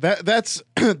way. Yeah, that's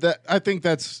that. I think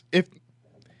that's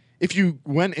if you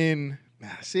went in.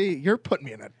 See, you're putting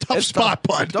me in a tough spot,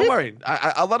 bud. Don't worry,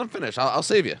 I'll let him finish. I'll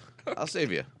save you. I'll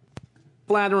save you.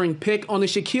 Flattering pic on the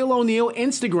Shaquille O'Neal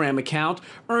Instagram account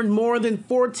earned more than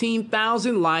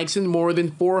 14,000 likes and more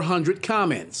than 400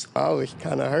 comments. I was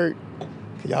kind of hurt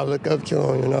because I look up to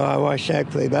him. You know, I watched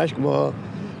Shaq play basketball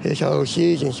his whole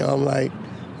season, so I'm like,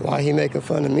 why he making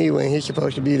fun of me when he's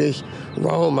supposed to be this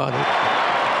role model?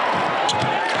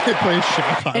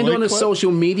 And on a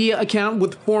social media account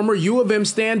with former U of M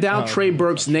standout Trey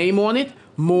Burke's name on it,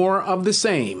 more of the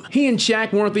same. He and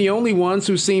Shaq weren't the only ones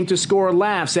who seemed to score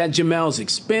laughs at Jamel's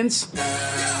expense.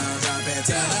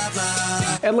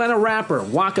 Atlanta rapper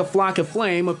Waka Flocka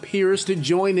Flame appears to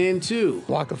join in too.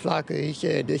 Waka Flocka, he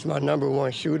said, this is my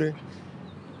 #1 shooter.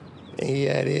 And he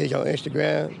had his on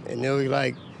Instagram, and there was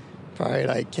like probably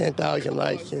like 10,000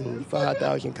 likes and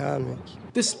 5,000 comments.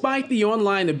 Despite the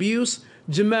online abuse,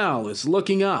 Jamel is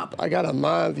looking up. I got a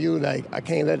mind view, like I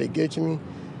can't let it get to me,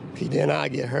 because then I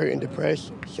get hurt and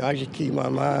depressed. So I just keep my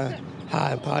mind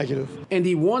high and positive. And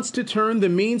he wants to turn the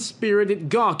mean-spirited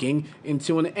gawking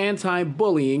into an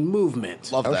anti-bullying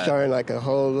movement. Love that. I'm starting like a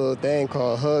whole little thing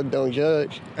called Hug, Don't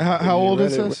Judge. How old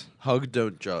is this? Hug,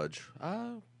 Don't Judge.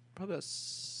 Probably about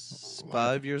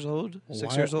 5 years old,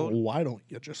 6 years old. Why don't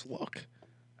you just look?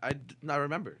 I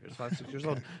remember. It's 5, 6 years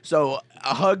old. So,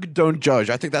 a Hug, Don't Judge.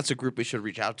 I think that's a group we should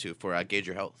reach out to for Gauge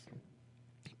Your Health.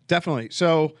 Definitely.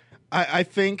 So, I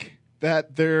think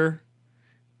that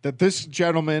this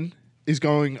gentleman is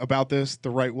going about this the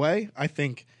right way. I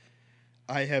think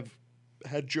I have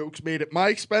had jokes made at my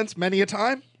expense many a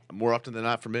time. More often than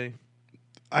not for me.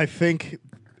 I think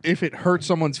if it hurts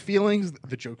someone's feelings,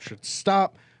 the joke should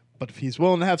stop. But if he's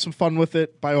willing to have some fun with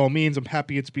it, by all means, I'm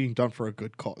happy it's being done for a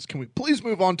good cause. Can we please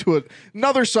move on to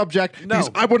another subject? No. Because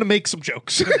I want to make some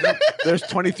jokes. There's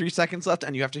 23 seconds left,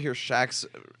 and you have to hear Shaq's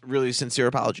really sincere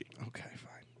apology. Okay, fine.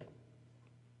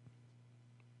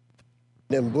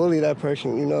 Then bully that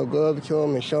person, you know, go up to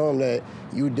him and show him that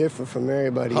you different from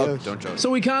everybody else. Don't judge. So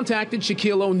we contacted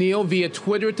Shaquille O'Neal via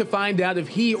Twitter to find out if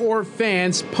he or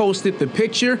fans posted the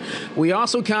picture. We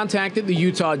also contacted the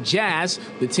Utah Jazz,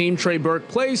 the team Trey Burke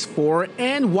plays for,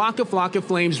 and Waka Flocka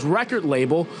Flame's record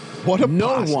label. What a No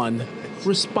posse. one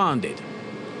responded.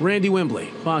 Randy Wembley,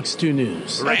 Fox 2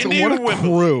 News. Randy What a Wembley.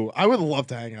 crew. I would love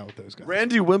to hang out with those guys.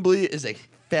 Randy Wembley is a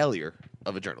failure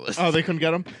of a journalist. Oh, they couldn't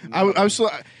get him? I was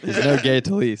There's no gay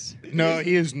Talese. No,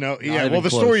 he is no. Yeah, even well, the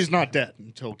close. story is not dead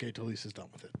until Gay Talese is done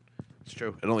with it. It's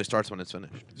true. It only starts when it's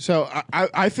finished. So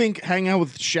I think hang out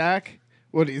with Shaq.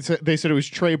 They said it was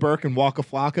Trey Burke and Waka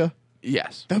Flocka.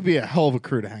 Yes. That'd be a hell of a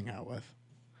crew to hang out with.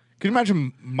 Could you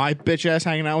imagine my bitch ass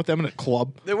hanging out with them in a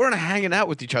club? They weren't hanging out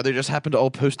with each other. They just happened to all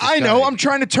post this I know. guy. I'm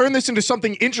trying to turn this into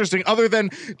something interesting other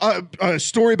than a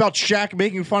story about Shaq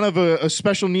making fun of a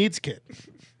special needs kid.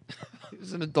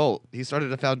 He's an adult. He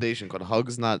started a foundation called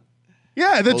Hugs Not...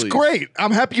 Yeah, that's Bullies. great. I'm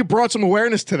happy you brought some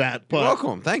awareness to that. But You're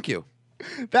welcome. Thank you.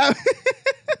 That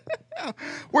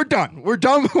we're done. We're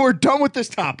done. We're done with this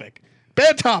topic.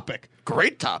 Bad topic.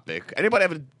 Great topic. Anybody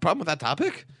have a problem with that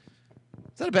topic?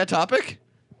 Is that a bad topic?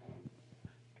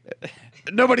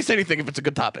 Nobody say anything if it's a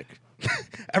good topic.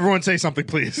 Everyone say something,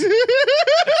 please.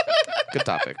 Good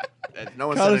topic. No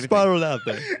one Kind said of anything. spiraled out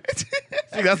there.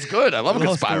 Hey, that's good. I love a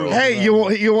good spiral. Hey,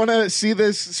 you want to see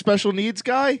this special needs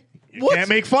guy? You can't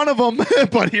make fun of him,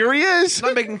 but here he is. I'm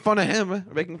not making fun of him.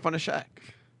 We're making fun of Shaq.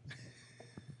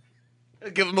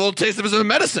 Give him a little taste of his own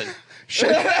medicine.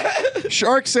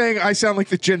 Shark saying I sound like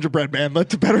the gingerbread man. Let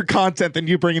the better content than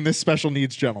you bringing this special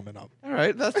needs gentleman up. All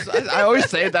right, I always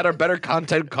say that our better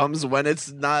content comes when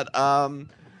it's not when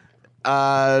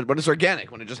it's organic,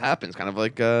 when it just happens, kind of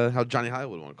like how Johnny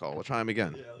Hollywood won't call. We'll try him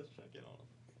again. Yeah, let's check in on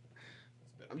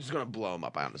him. I'm just gonna blow him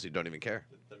up. I honestly don't even care.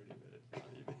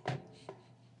 All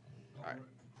right.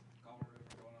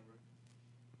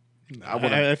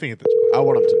 I think at this point, I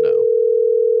want him to know.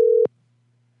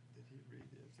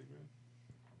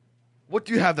 What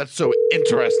do you have that's so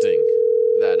interesting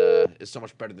that is so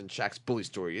much better than Shaq's bully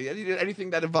story? Anything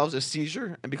that involves a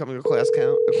seizure and becoming a class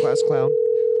clown?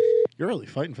 You're really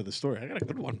fighting for the story. I got a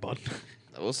good one, bud.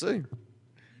 We'll see.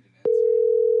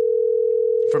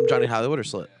 From Johnny Hollywood or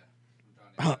Slip?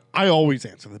 I always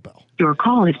answer the bell. Your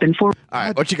call has been forwarded. All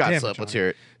right, what you got, Slip? Let's hear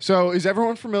it. So, is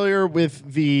everyone familiar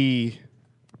with the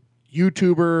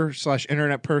YouTuber /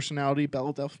 internet personality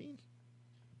Belle Delphine?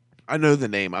 I know the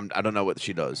name. I don't know what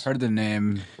she does. Heard the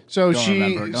name. So Don't she.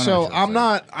 remember. Don't So know I'm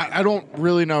not. I don't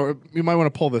really know. You might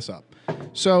want to pull this up.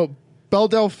 So Belle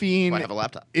Delphine I have a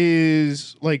laptop.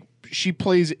 is like she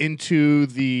plays into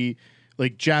the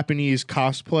like Japanese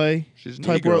cosplay. She's an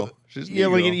type e-girl. world. She's an yeah,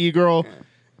 like an e-girl.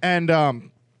 And Are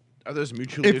those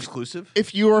mutually exclusive?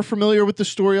 if you are familiar with the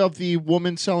story of the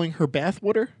woman selling her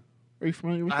bathwater, are you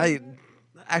familiar with that? I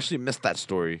actually missed that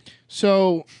story.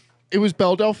 So it was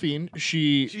Belle Delphine.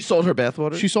 She sold her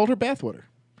bathwater? She sold her bathwater.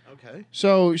 Okay.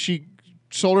 So she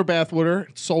sold her bathwater,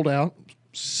 sold out,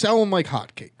 selling like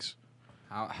hotcakes.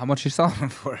 How much you selling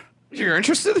for? You're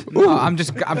interested? No, I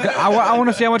want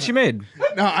to see how much she made.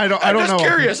 No, I don't I'm know. just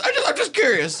curious. I'm just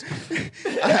curious.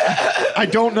 I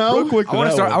don't know. Real quick I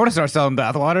want to start selling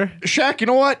bathwater. Shaq, you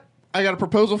know what? I got a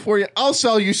proposal for you. I'll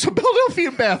sell you some Belle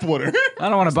Delphine bathwater. I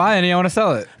don't want to buy any. I want to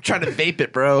sell it. I'm trying to vape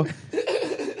it, bro.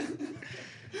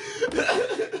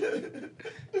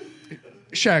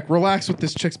 Shaq, relax with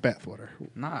this chick's bathwater.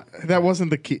 Not. That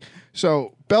wasn't the key.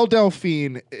 So Belle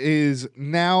Delphine is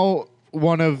now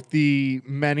one of the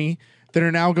many that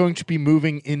are now going to be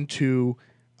moving into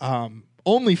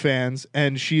OnlyFans,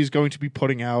 and she's going to be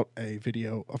putting out a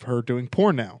video of her doing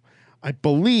porn now. I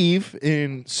believe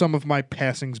in some of my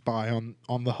passings by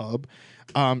on the hub,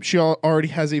 she already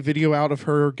has a video out of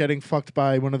her getting fucked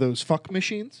by one of those fuck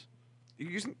machines. You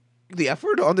using the F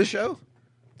word on this show?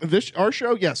 Our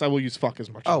show, yes, I will use fuck as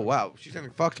much. Oh wow, she's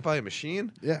getting fucked by a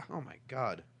machine. Yeah. Oh my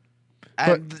god.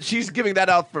 And she's giving that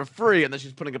out for free, and then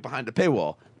she's putting it behind a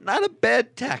paywall. Not a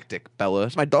bad tactic, Bella.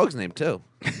 It's my dog's name too.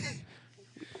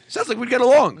 Sounds like we'd get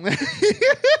along.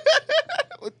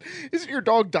 Isn't your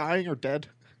dog dying or dead?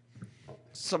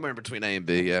 Somewhere in between A and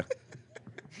B, yeah.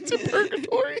 It's in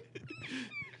purgatory.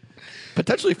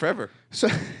 Potentially forever.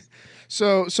 So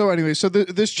anyway,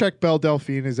 this chick Belle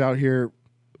Delphine is out here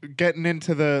getting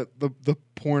into the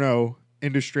porno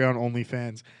industry on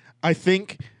OnlyFans. I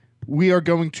think we are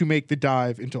going to make the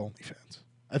dive into OnlyFans.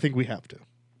 I think we have to.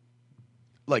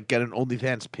 Like get an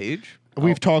OnlyFans page?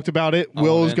 We've talked about it.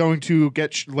 Will is man. going to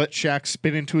let Shaq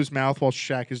spit into his mouth while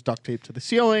Shaq is duct taped to the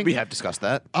ceiling. We have discussed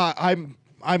that.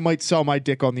 I might sell my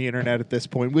dick on the internet at this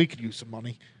point. We could use some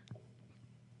money.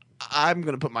 I'm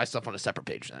gonna put myself on a separate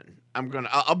page then.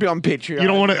 I'll be on Patreon. You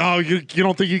don't want to? Oh, you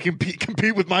don't think you can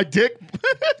compete with my dick?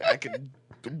 I can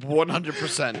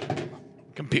 100%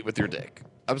 compete with your dick.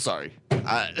 I'm sorry.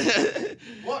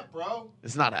 What, bro?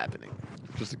 It's not happening.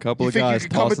 Just a couple of guys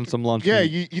tossing some lunch. Yeah,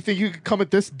 meat. you think you could come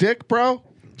at this dick, bro?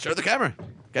 Show the camera.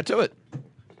 Get to it.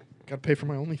 Got to pay for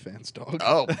my OnlyFans, dog.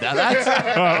 Oh, now that's...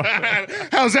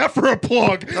 How's that for a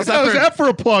plug? How's that for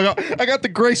a plug? I got the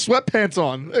gray sweatpants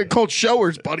on. They're called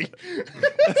showers, buddy. Is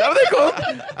that what they call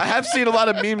it? I have seen a lot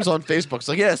of memes on Facebook. It's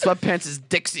like, yeah, sweatpants is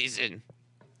dick season.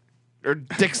 Or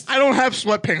dicks. I don't have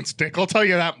sweatpants, Dick. I'll tell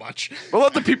you that much. We'll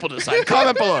let the people decide.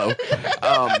 Comment below.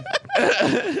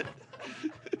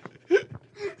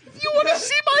 You want to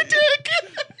see my dick?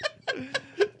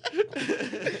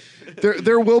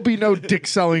 There will be no dick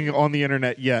selling on the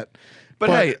internet yet. But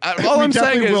hey, all I'm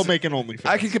saying is, will make an OnlyFans.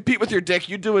 I can compete with your dick.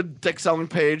 You do a dick selling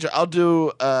page. I'll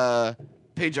do a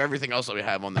page of everything else that we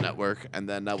have on the network, and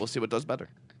then we'll see what does better.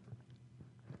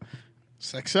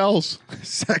 Sex sells.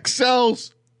 Sex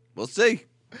sells. We'll see.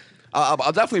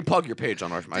 I'll definitely plug your page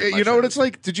on our. You know what it's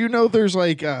like? Did you know there's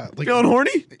like feeling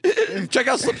horny? Check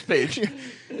out Slip's page.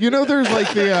 You know there's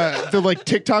like the like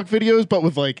TikTok videos, but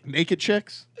with like naked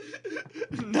chicks.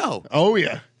 No. Oh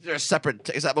yeah. Is there a separate?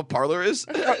 Is that what Parlor is?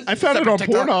 I found it on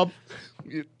Pornhub.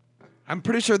 I'm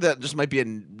pretty sure that just might be a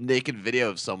naked video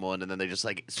of someone, and then they just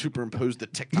like superimpose the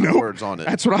TikTok words on it.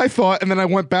 That's what I thought, and then I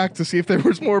went back to see if there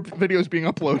was more videos being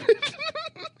uploaded.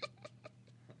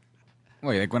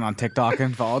 Wait, like went on TikTok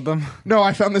and followed them? No,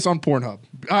 I found this on Pornhub.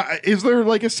 Is there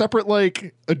like a separate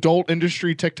like adult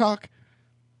industry TikTok?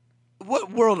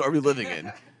 What world are we living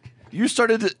in? You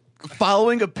started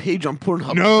following a page on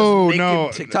Pornhub. No.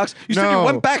 TikToks. You said you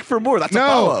went back for more. That's a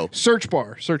follow. Search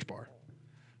bar.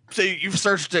 So you've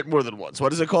searched it more than once.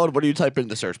 What is it called? What do you type in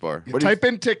the search bar? Type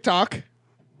in TikTok.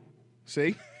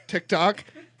 See? TikTok.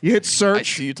 You hit search. I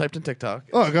see you typed in TikTok.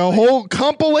 Look, a whole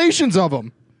compilations of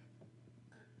them.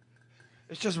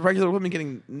 It's just regular women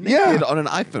getting naked on an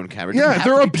iPhone camera. Yeah,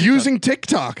 they're abusing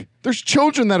TikTok. There's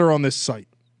children that are on this site.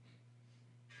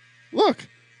 Look.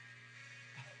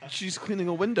 She's cleaning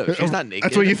a window. She's not naked.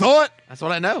 That's what you thought? That's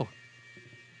what I know.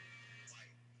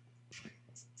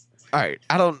 All right,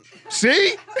 I don't...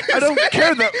 See? I don't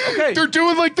care that... Okay. They're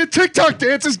doing like the TikTok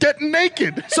dances getting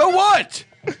naked. So what?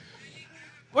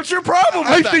 What's your problem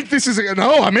with I that? think this is...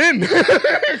 No, I'm in.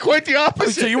 Quite the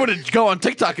opposite. So you want to go on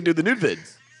TikTok and do the nude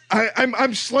vids?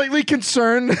 I'm slightly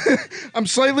concerned. I'm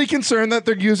slightly concerned that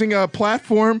they're using a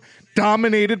platform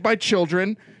dominated by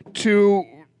children to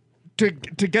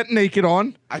get naked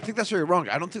on. I think that's very wrong.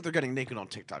 I don't think they're getting naked on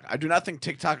TikTok. I do not think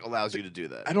TikTok allows you to do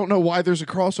that. I don't know why there's a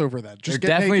crossover then. Just they're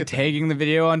get definitely naked. taking the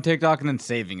video on TikTok and then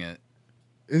saving it.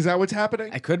 Is that what's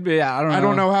happening? It could be. I don't know. I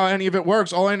don't know how any of it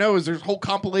works. All I know is there's whole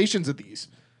compilations of these.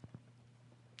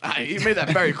 You made that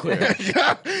very clear.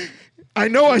 Yeah. I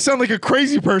know I sound like a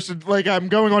crazy person, like I'm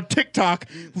going on TikTok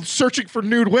searching for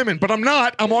nude women, but I'm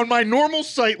not. I'm on my normal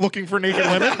site looking for naked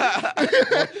women.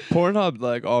 Pornhub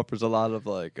like offers a lot of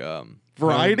like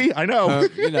variety. I know.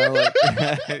 You know, like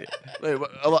Wait,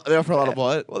 they offer a lot of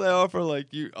what? well, they offer like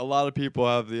a lot of people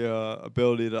have the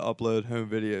ability to upload home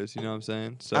videos. You know what I'm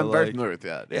saying? So I'm like, very familiar with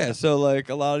that. Yeah, so like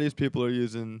a lot of these people are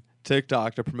using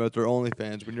TikTok to promote their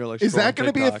OnlyFans. When you're like, Is that going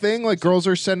to be a thing? Like girls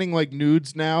are sending like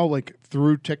nudes now, like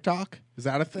through TikTok? Is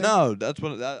that a thing? No, that's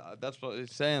what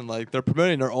it's saying. Like they're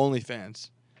promoting their OnlyFans.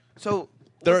 So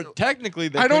they're technically.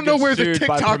 They I don't could know get where the sued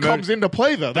by TikTok promoting- comes into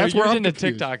play though. That's They're where I'm using the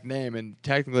confused. TikTok name, and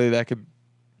technically that could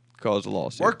cause a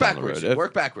lawsuit. Work down the backwards. road.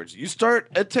 Work backwards. You start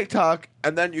at TikTok,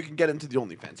 and then you can get into the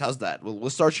OnlyFans. How's that?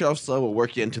 We'll start you off slow. We'll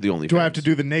work you into the OnlyFans. Do I have to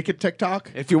do the naked TikTok?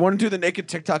 If you want to do the naked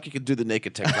TikTok, you can do the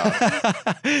naked TikTok.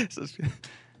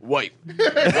 Wipe.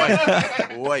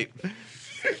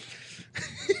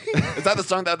 Is that the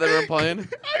song that they were playing?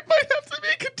 I might have to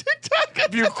make a TikTok.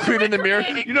 If you clean in the mirror,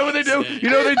 you know what they do? You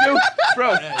know what they do?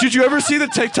 Bro, did you ever see the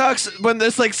TikToks when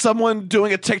there's like someone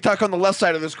doing a TikTok on the left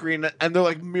side of the screen and they're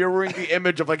like mirroring the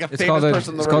image of like a famous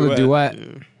person? It's called a duet.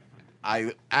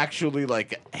 I actually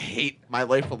like hate my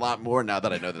life a lot more now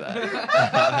that I know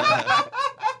that.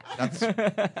 That's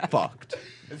fucked.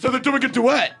 And so they're doing a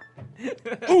duet.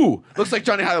 Ooh, looks like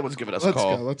Johnny Hollywood's giving us a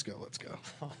call. Let's go.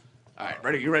 All right,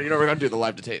 ready? You ready? You know we're gonna do the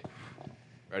live to tape.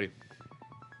 Ready?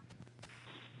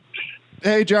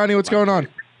 Hey Johnny, what's going on?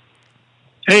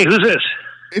 Hey, who's this?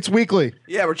 It's Weekly.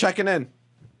 Yeah, we're checking in.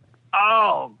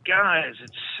 Oh, guys,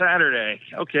 it's Saturday.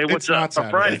 Okay, what's It's not up?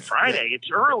 Saturday. Friday. Friday. It's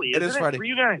early. It Isn't is Friday. for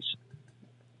you guys?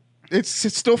 It's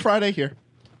still Friday here.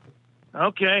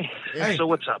 Okay. Hey. So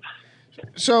what's up?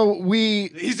 So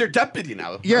he's their deputy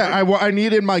now. Yeah, I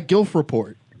needed my GILF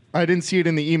report. I didn't see it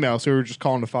in the email, so we were just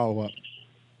calling to follow up.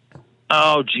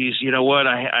 Oh, geez. You know what?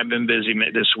 I've been busy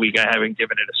this week. I haven't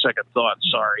given it a second thought.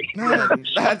 Sorry.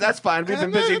 That's fine. We've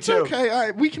been busy it's too.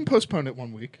 Okay, we can postpone it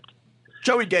 1 week.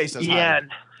 Joey Gay says Yeah. hi.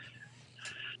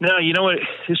 No, you know what?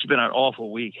 This has been an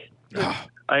awful week.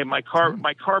 My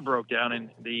car broke down, and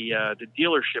the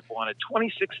dealership wanted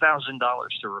 $26,000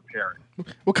 to repair it.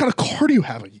 What kind of car do you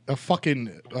have? A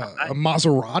fucking a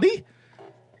Maserati?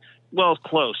 Well,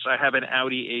 close. I have an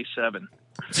Audi A7.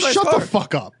 Shut the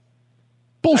fuck up.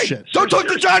 Bullshit. Hey, don't talk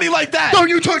to Johnny like that. Don't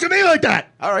you talk to me like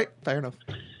that. All right, fair enough.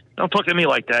 Don't talk to me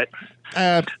like that.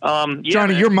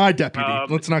 Johnny, you're my deputy.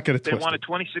 Let's not get it They twisted.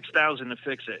 wanted $26,000 to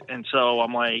fix it, and so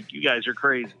I'm like, you guys are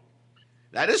crazy.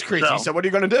 That is crazy. So what are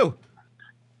you going to do?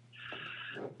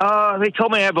 They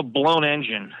told me I have a blown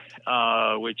engine,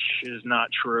 which is not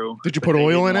true. Did you put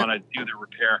oil in it? I want to do the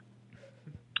repair.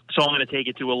 So I'm going to take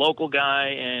it to a local guy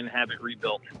and have it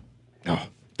rebuilt. Oh.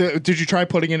 Did you try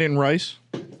putting it in rice?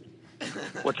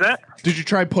 What's that? Did you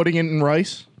try putting it in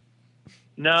rice?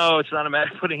 No, it's not a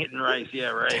matter of putting it in rice. Yeah,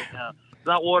 right. No, it's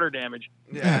not water damage.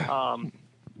 Yeah.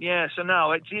 Yeah, so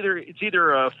no, it's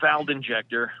either a fouled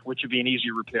injector, which would be an easy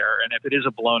repair, and if it is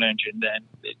a blown engine, then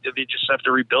they just have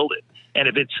to rebuild it. And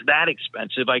if it's that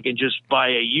expensive, I can just buy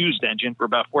a used engine for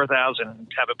about $4,000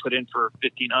 and have it put in for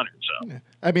 $1,500. So,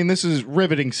 I mean, this is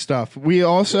riveting stuff. We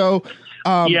also,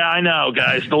 yeah, I know,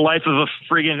 guys. The life of a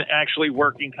friggin' actually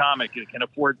working comic who can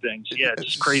afford things. Yeah,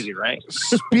 it's crazy, right?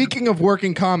 Speaking of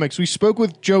working comics, we spoke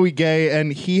with Joey Gay,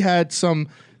 and he had some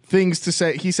things to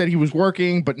say. He said he was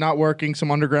working but not working some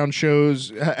underground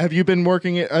shows. Have you been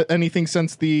working anything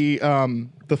since the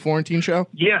Florentine show?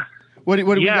 Yeah. What do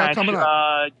we got coming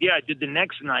up? Yeah, I did the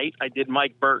next night. I did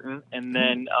Mike Burton, and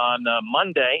then on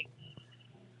Monday,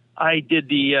 I did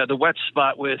the wet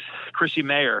spot with Chrissy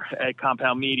Mayer at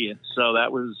Compound Media. So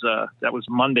that was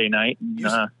Monday night.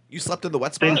 You slept in the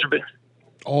wet spot?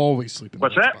 Always sleep in the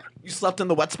What's wet that? spot. You slept in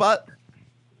the wet spot?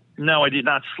 No, I did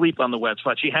not sleep on the wet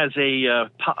spot. She has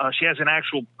an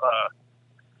actual.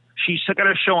 She's got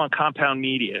a show on Compound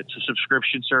Media. It's a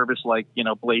subscription service like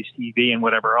Blaze TV and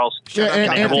whatever else. Yeah,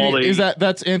 Anthony,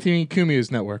 that's Anthony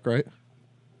Cumia's network, right?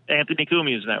 Anthony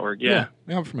Cumia's network. Yeah,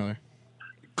 I'm familiar.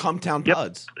 Comtown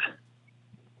Pods.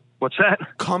 What's that?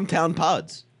 Comtown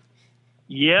Pods.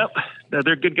 Yep,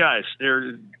 they're good guys.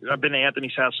 I've been to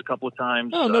Anthony's house a couple of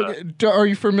times. Oh no, are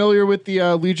you familiar with the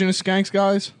Legion of Skanks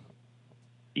guys?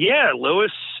 Yeah,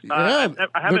 Lewis. Yeah,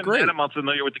 I haven't met him. I'm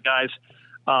familiar with the guys.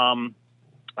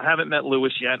 I haven't met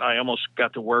Lewis yet. I almost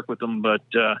got to work with him, but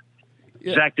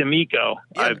Zach D'Amico,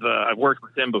 I've worked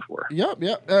with him before. Yep.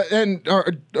 And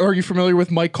are you familiar with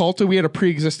Mike Calta? We had a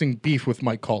pre-existing beef with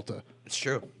Mike Calta. It's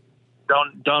true.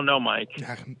 Don't know Mike.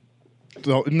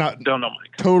 Don't know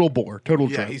Mike. Total bore. Total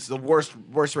Yeah, drug. he's the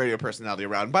worst radio personality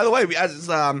around. By the way, as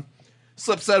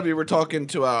Slip said, we were talking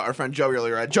to our friend Joey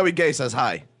earlier. Joey Gay says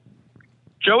hi.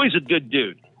 Joey's a good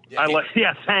dude.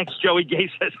 Yeah, thanks. Joey Gay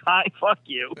says hi. Fuck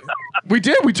you. We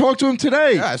did. We talked to him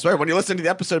today. Yeah, I swear. When you listen to the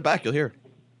episode back, you'll hear.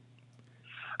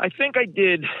 I think I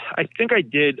did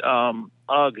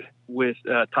UGG with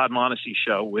Todd Mondesie's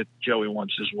show with Joey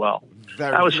once as well.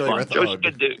 That was fun. Joey's a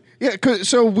good dude. Yeah,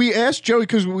 so we asked Joey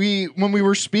because when we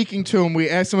were speaking to him, we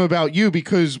asked him about you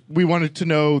because we wanted to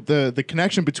know the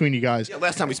connection between you guys. Yeah,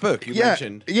 last time we spoke, you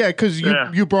mentioned. Yeah, because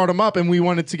you brought him up, and we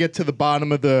wanted to get to the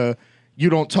bottom of the. You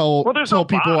don't tell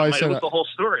people. I said it was the whole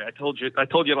story. I told you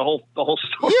the whole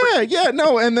story. Yeah,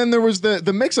 no. And then there was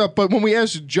the mix up. But when we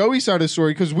asked Joey's side of the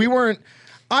story, because we weren't.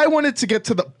 I wanted to get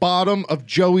to the bottom of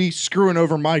Joey screwing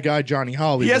over my guy Johnny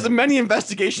Hollywood. He has many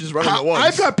investigations running at once.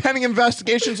 I've got pending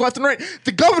investigations left and right.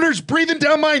 The governor's breathing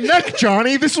down my neck,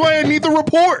 Johnny. This is why I need the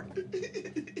report.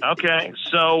 Okay,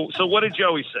 so what did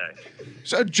Joey say?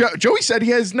 So Joey said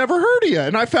he has never heard of you,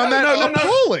 and I found that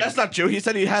appalling. That's not true. He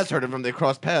said he has heard of him. They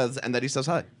crossed paths, and that he says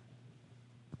hi.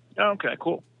 Okay,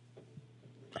 cool.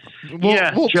 We'll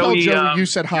Joey, tell Joey you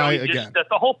said hi again.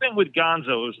 The whole thing with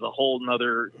Gonzo is the whole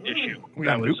nother issue. We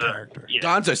got a new character.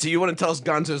 Gonzo. See, you wouldn't tell us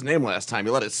Gonzo's name last time.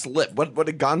 You let it slip. What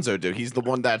did Gonzo do? He's the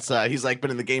one that's he's like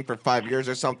been in the game for 5 years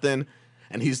or something,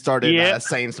 and he started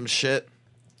saying some shit.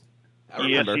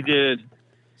 Yes, he did.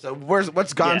 So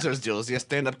what's Gonzo's deal? Is he a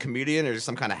stand-up comedian or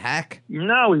some kind of hack?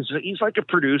 No, he's like a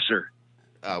producer.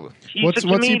 Oh, he's a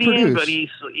comedian, but he's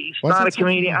not a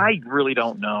comedian. I really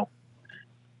don't know.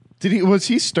 Was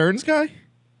he Stern's guy?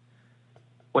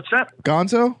 What's that?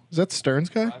 Gonzo? Is that Stern's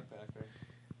guy?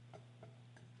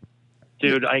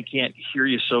 Dude, I can't hear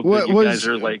you so good. You guys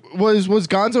are like was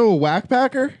Gonzo a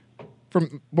whackpacker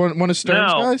from one of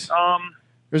Stern's guys? Or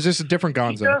is this a different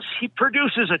Gonzo? He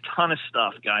produces a ton of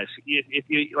stuff, guys. If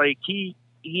you like, he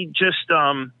just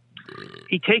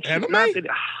he takes. How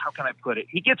can I put it?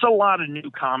 He gets a lot of new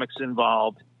comics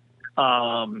involved.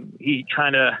 He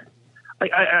kind of.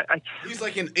 He's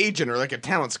like an agent or like a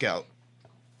talent scout.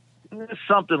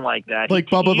 Something like that. Like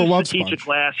Bubba the Love Sponge. Teach a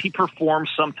class. He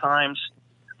performs sometimes.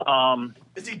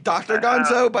 Is he Dr.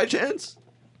 Gonzo by chance?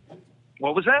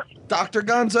 What was that? Dr.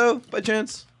 Gonzo, by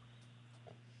chance?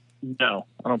 No,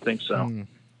 I don't think so.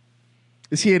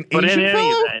 Is he an But Asian in any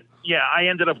fellow? event, yeah, I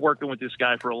ended up working with this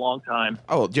guy for a long time.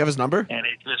 Oh, do you have his number? And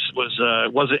it just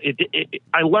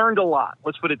I learned a lot.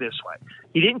 Let's put it this way.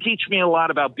 He didn't teach me a lot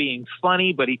about being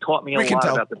funny, but he taught me a lot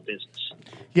about the business.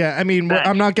 Yeah, I mean,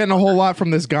 I'm not getting a whole lot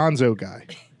from this Gonzo guy.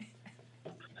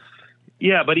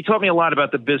 Yeah, but he taught me a lot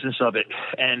about the business of it.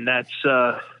 And that's,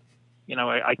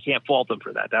 I can't fault him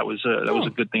for that. That was a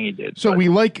good thing he did. So we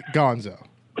like Gonzo.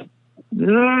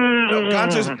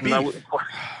 Gonzo's beef.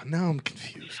 Now I'm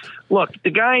confused. Look, the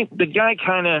guy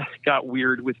kind of got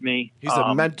weird with me. He's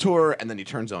a mentor, and then he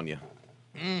turns on you.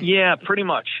 Yeah, pretty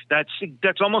much.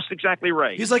 That's almost exactly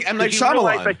right. He's like M. Night 'Cause he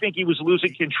realized, Shyamalan. I think he was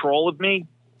losing control of me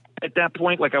at that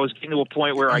point. Like I was getting to a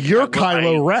point where You're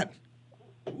Kylo Ren.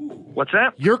 What's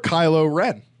that? You're Kylo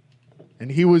Ren, and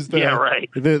he was the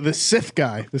the Sith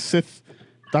guy, the Sith,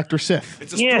 Dr. Sith.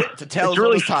 It's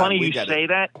really funny you say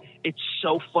that. It's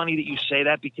so funny that you say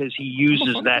that because he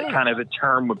uses that kind of a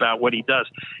term about what he does.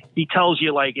 He tells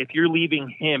you, like, if you're leaving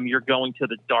him, you're going to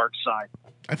the dark side.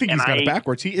 I think he's got it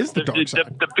backwards. He is the dark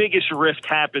side. The biggest rift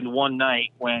happened one night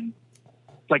when,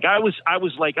 like, I was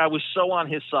so on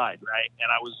his side, right?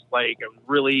 And I was like,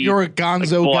 really. You're a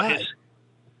Gonzo guy.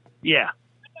 Yeah.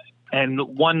 And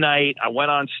one night I went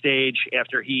on stage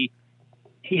after he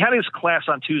had his class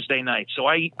on Tuesday night. So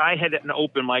I had an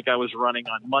open mic I was running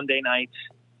on Monday nights.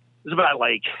 It was about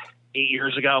like 8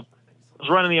 years ago. I was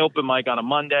running the open mic on a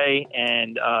Monday,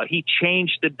 and he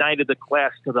changed the night of the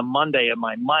class to the Monday of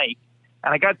my mic.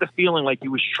 And I got the feeling like he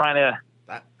was trying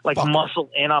to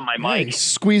muscle in on my Yeah, mic. he's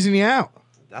squeezing you out.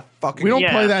 That fucking. We don't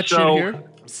play that shit here.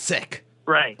 I'm sick.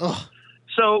 Right. Ugh.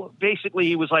 So basically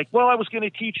he was like, well, I was going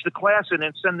to teach the class and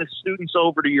then send the students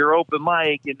over to your open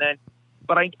mic. And then,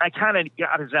 but I kind of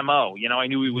got his MO, I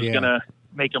knew he was going to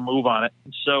make a move on it.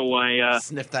 So I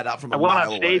sniffed that out from I a went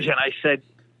mile on stage away.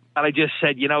 and I just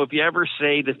said, if you ever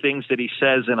say the things that he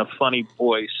says in a funny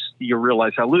voice, you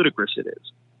realize how ludicrous it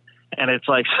is. And it's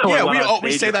like, so I went on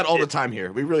we stage say that and all the time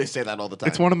here. We really say that all the time.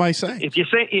 It's one of my sayings. if you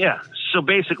say, so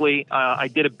basically, I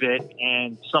did a bit,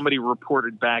 and somebody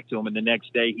reported back to him, and the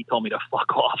next day he told me to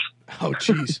fuck off. Oh,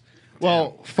 jeez.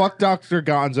 Well, fuck Dr.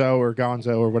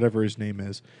 Gonzo or whatever his name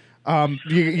is.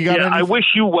 You got I wish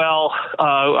you well.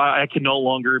 I can no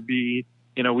longer be.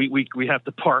 We have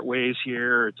to part ways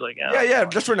here. It's like Yeah.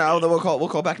 Just for now. Then we'll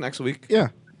call back next week. Yeah.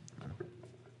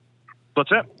 What's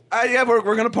that?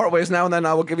 We're gonna part ways now, and then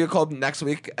we'll give you a call next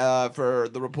week for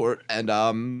the report,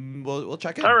 and we'll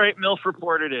check in. All right, MILF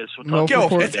report it is. We'll talk Gilf,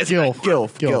 about it.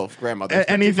 Gilf, grandmother.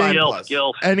 Anything,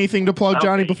 Gilf. anything to plug,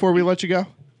 Johnny, before we let you go?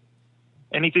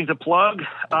 Anything to plug?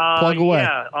 Plug away.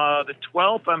 Yeah, the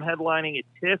 12th, I'm headlining at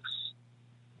Tiff's.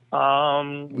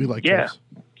 We like Tiff's.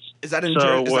 Is that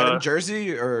in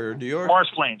Jersey or New York? Mars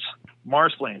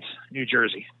Plains, New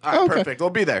Jersey. All right, perfect. We'll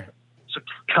be there. So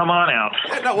come on out.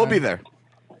 Yeah, no, we'll be there.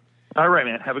 All right,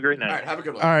 man. Have a great night. All right, have a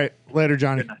good one. All right. Later,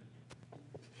 Johnny.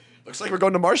 Looks like we're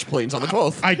going to Marsh Plains on the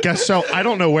 12th. I guess so. I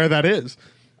don't know where that is.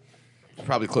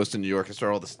 Probably close to New York. It's where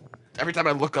all this. Every time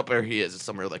I look up where he is, it's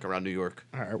somewhere like around New York.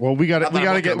 All right. Well, we got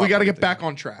to get back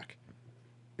on track.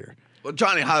 Well,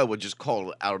 Johnny Hollywood just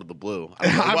called out of the blue.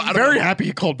 I'm very happy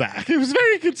he called back. It was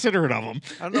very considerate of him.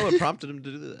 I don't know what prompted him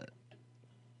to do that.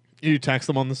 You text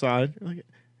him on the side?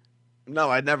 No,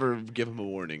 I'd never give him a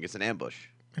warning. It's an ambush.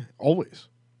 Always.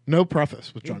 No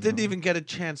preface with He Johnny. didn't even get a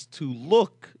chance to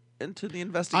look into the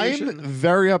investigation. I'm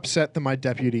very upset that my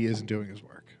deputy isn't doing his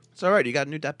work. It's all right. You got a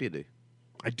new deputy.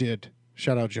 I did.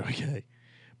 Shout out Joey K.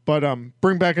 But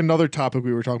bring back another topic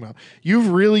we were talking about. You've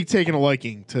really taken a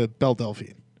liking to Belle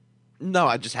Delphine. No,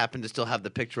 I just happened to still have the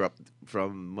picture up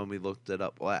from when we looked it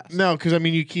up last. No, because I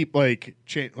mean, you keep like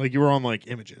you were on like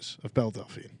images of Belle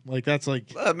Delphine. Like that's like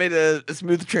I made a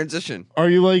smooth transition. Are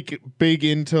you like big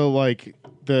into like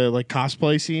the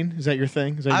cosplay scene? Is that your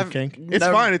thing? Is that your kink? It's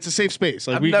fine. It's a safe space.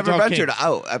 Like I've we can never talk ventured kinks.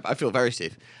 out. I feel very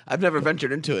safe. I've never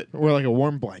ventured into it. We're like a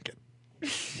warm blanket.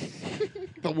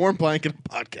 The warm blanket of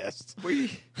podcasts.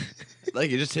 Like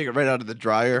you just take it right out of the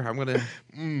dryer. I'm gonna.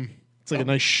 It's like a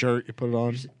nice shirt. You put it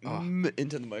on.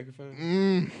 Into the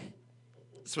microphone.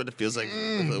 That's what it feels like.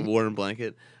 With a warm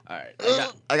blanket. All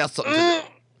right, I got something.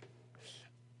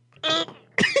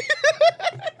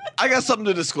 I got something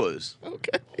to disclose.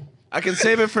 Okay. I can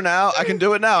save it for now. I can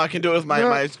do it now. I can do it with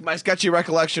my sketchy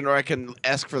recollection, or I can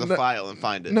ask for the file and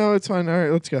find it. No, it's fine. All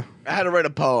right, let's go. I had to write a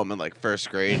poem in like first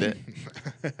grade,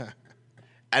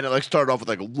 and it like started off with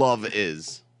like "love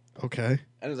is." Okay.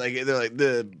 And it's like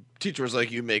the teacher was like,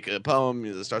 "You make a poem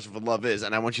that starts with "love is,"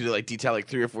 and I want you to like detail like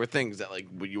 3 or 4 things that like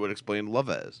you would explain love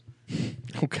as.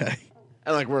 Okay.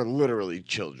 And like we're literally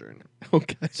children.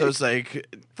 Okay. So it's like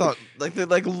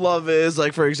love is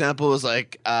like, for example, is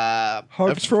like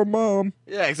hugs from mom.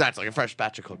 Yeah, exactly. Like a fresh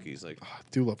batch of cookies. Like I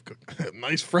do love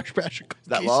nice fresh batch of cookies.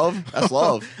 That love? That's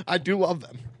love. I do love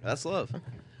them. That's love.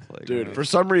 Dude, for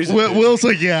some reason, Will's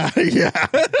like, yeah.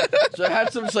 So I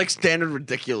had some like standard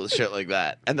ridiculous shit like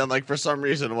that, and then like for some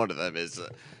reason one of them is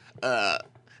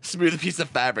smooth piece of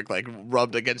fabric like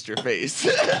rubbed against your face.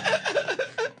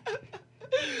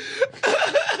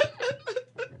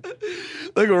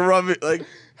 Like rubbing, like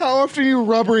how often are you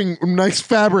rubbing nice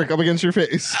fabric up against your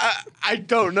face? I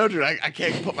don't know, dude. I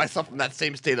can't put myself in that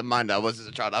same state of mind I was as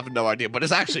a child. I have no idea, but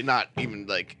it's actually not even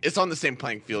like it's on the same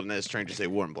playing field and as strange as a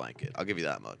warm blanket. I'll give you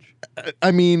that much.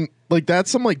 I mean, like that's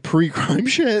some like pre-crime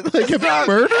shit. Like if you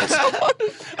murdered someone,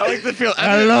 I like the feel.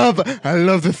 I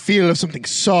love the feel of something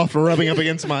soft rubbing up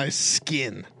against my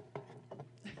skin.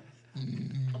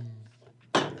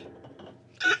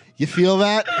 You feel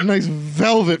that? Nice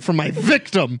velvet from my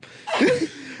victim.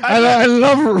 I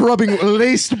love rubbing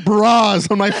laced bras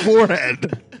on my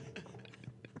forehead.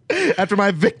 After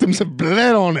my victims have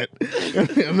bled on it.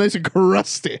 Nice and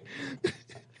crusty.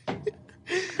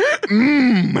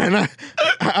 And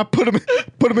I put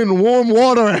them in warm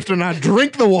water after and I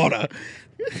drink the water.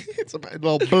 It's a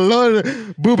little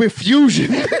blood booby fusion.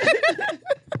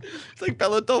 It's like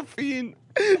Belle Delphine.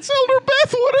 It's elder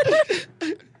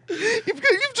bathwater.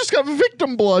 You've just got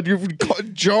victim blood. You've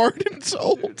got jarred and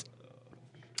sold.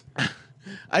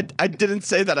 I didn't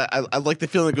say that. I like the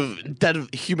feeling of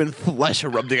dead human flesh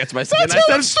rubbed against my skin. That's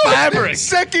I said fabric.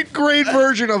 Second grade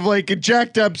version of like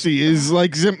Jack Dempsey is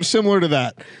like similar to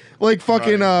that. Like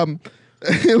fucking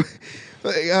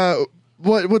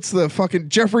what's the fucking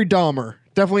Jeffrey Dahmer?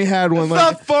 Definitely had one. It's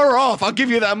like, not far off. I'll give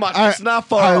you that much. It's not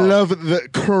far I off. love the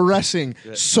caressing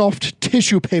soft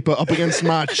tissue paper up against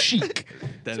my cheek.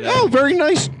 Oh, very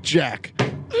nice, Jack.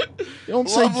 You don't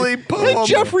Lovely say, poem. Hey,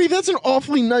 Jeffrey, that's an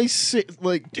awfully nice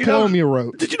poem you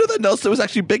wrote. Did you know that Nelso was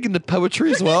actually big into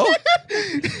poetry as well?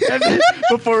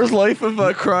 Before his life of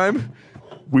crime?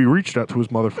 We reached out to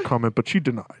his mother for comment, but she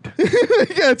denied.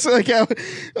 Yeah, it's like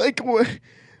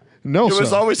no, It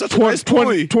was always such a nice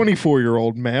boy.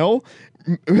 24-year-old male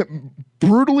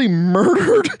brutally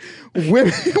murdered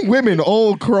women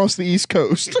all across the East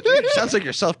Coast. Sounds like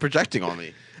you're self-projecting on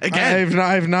me. Again,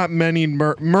 I've not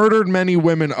murdered many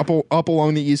women up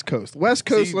along the East Coast. West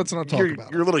Coast, let's not talk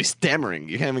about. You're literally stammering.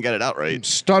 You can't even get it out right. I'm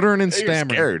stuttering and You're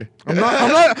stammering. scared.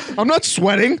 I'm not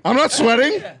sweating. I'm not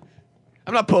sweating.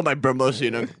 I'm not pulling my Brimlow so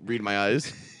you don't read my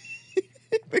eyes.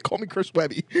 They call me Chris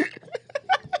Webby.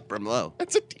 Brimlow.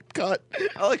 That's a deep cut.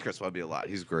 I like Chris Webby a lot.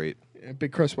 He's great. Yeah,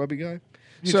 big Chris Webby guy.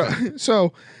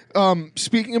 So,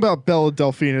 speaking about Belle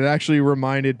Delphine, it actually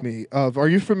reminded me of. Are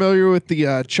you familiar with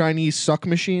the Chinese suck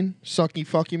machine, sucky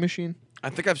fucky machine? I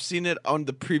think I've seen it on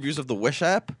the previews of the Wish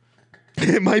app.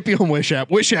 It might be on Wish app.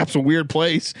 Wish app's a weird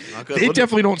place. They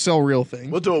definitely don't sell real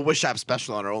things. We'll do a Wish app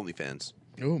special on our OnlyFans.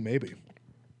 Oh, maybe.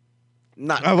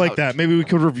 I like that. Maybe we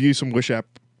could review some Wish app.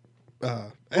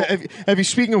 Have you?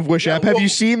 Speaking of Wish app, have you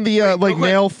seen the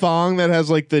male thong that has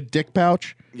like the dick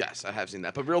pouch? Yes, I have seen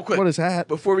that. But real quick, What is that?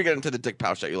 Before we get into the dick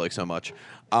pouch that you like so much,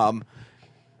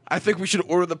 I think we should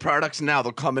order the products now.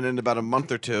 They'll come in about a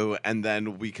month or two, and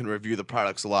then we can review the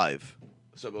products live.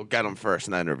 So we'll get them first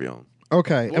and then review them.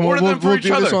 Okay, We'll order them for each do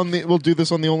this other. on the we'll do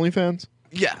this on the OnlyFans.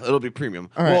 Yeah, it'll be premium.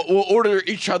 All right. We'll order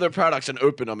each other products and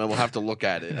open them, and we'll have to look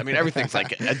at it. I mean, everything's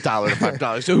like $1 to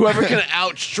 $5. So whoever can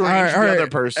outstrange the other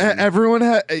person.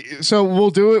 Everyone so we'll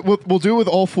do it. We'll do it with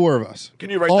all four of us. Can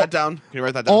you write that down? Can you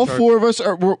write that down? All Sarge? four of us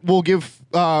we'll give.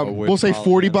 We'll say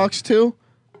 $40 too.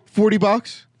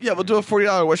 $40. Yeah, we'll do a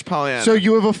 $40 Wish Pollyanna. So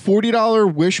you have a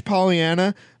 $40 Wish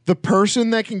Pollyanna. The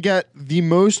person that can get the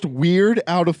most weird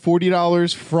out of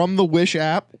 $40 from the Wish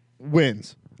app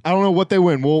wins. I don't know what they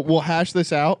win. We'll hash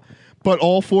this out, but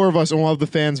all four of us, and we'll have the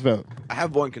fans vote. I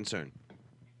have one concern.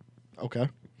 Okay.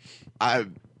 I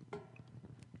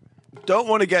don't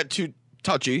want to get too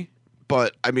touchy,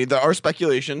 but I mean, there are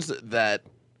speculations that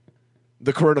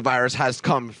the coronavirus has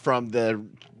come from the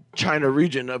China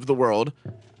region of the world,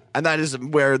 and that is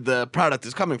where the product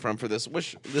is coming from for this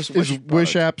Wish. This Is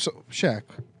Wish app's Shaq?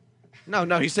 No,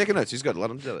 he's taking notes. He's good. Let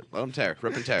him do it. Let him tear.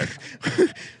 Rip and tear.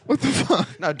 What the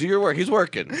fuck? No, do your work. He's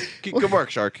working. Good work,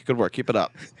 Shark. Good work. Keep it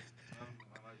up.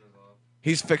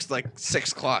 He's fixed like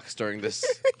 6 clocks during this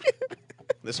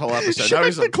whole episode. Shaq Now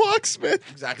he's the clocksmith.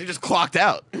 Exactly. Just clocked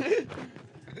out.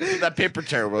 That paper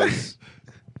tear was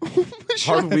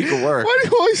hard week of work. Why do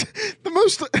you always the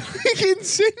most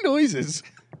insane noises?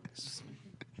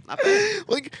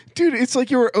 Like, dude, it's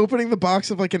like you were opening the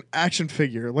box of like an action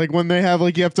figure. Like when they have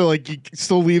like you have to like you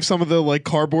still leave some of the like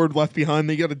cardboard left behind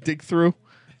that you got to dig through.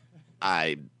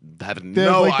 I have They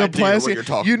have, no like, the idea plastic. what you're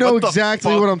talking. You know What the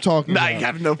exactly fuck? what I'm talking Nah, about. you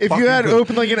have no. If you had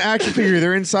opened like an action figure,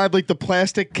 they're inside like the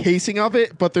plastic casing of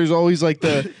it, but there's always like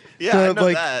the Yeah, I the, know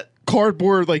like that.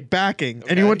 cardboard like backing,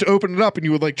 and you went to open it up, and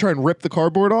you would like try and rip the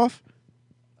cardboard off.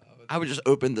 I would just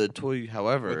open the toy,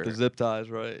 however. With the zip ties,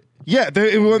 right? Yeah,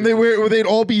 when they were, they'd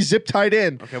all be zip tied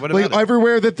in. Okay, what like about it?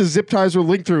 everywhere that the zip ties were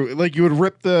linked through, like you would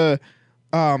rip the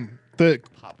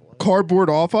cardboard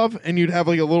off of, and you'd have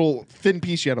like a little thin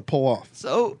piece you had to pull off.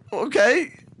 So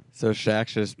okay. So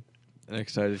Shaq's just an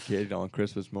excited kid on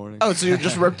Christmas morning. Oh, so you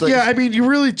just ripped like Yeah, I mean, you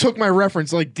really took my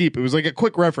reference like deep. It was like a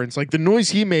quick reference. Like the noise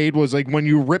he made was like when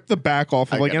you rip the back off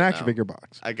of I like get an it action now. figure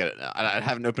box. I get it now. I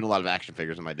haven't opened a lot of action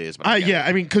figures in my days, but I get Yeah,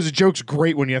 I mean, because the joke's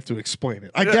great when you have to explain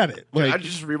it. I Yeah. get it. Dude, Like I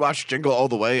just rewatched Jingle All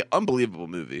the Way. Unbelievable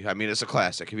movie. I mean, it's a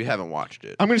classic. If you haven't watched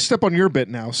it, I'm going to step on your bit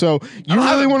now. So you don't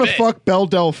have really a want to bit. fuck Belle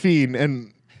Delphine,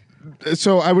 and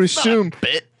so I would assume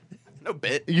no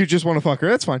bit. you just want to fuck her.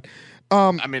 That's fine.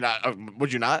 I mean,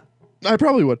 would you not? I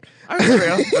probably would. I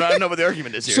don't know what the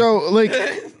argument is here. So, like,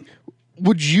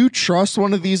 would you trust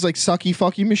one of these like sucky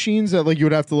fucky machines that like you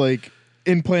would have to like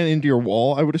implant into your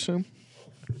wall? I would assume.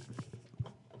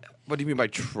 What do you mean by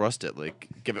trust it? Like,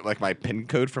 give it like my PIN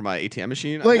code for my ATM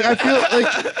machine? Like, I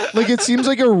feel like it seems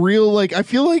like a real like. I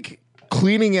feel like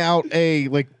cleaning out a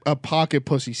pocket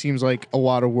pussy seems like a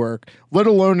lot of work, let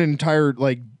alone an entire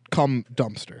like cum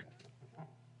dumpster.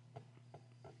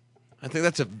 I think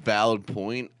that's a valid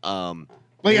point. I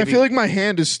Maybe- feel like my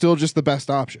hand is still just the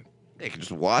best option. you can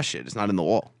just wash it. It's not in the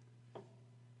wall.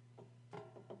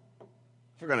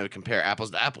 If we're gonna compare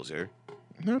apples to apples here,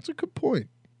 That's a good point.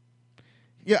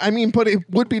 Yeah, I mean, but it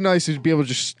would be nice to be able to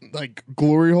just like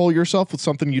glory hole yourself with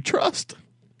something you trust.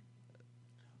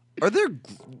 are there?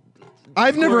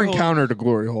 I've never Glory hole- encountered a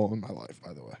glory hole in my life,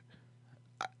 by the way.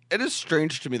 It is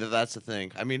strange to me that that's the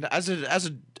thing. I mean, as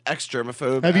an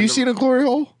ex-germaphobe, Have you seen a glory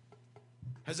hole?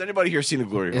 Has anybody here seen a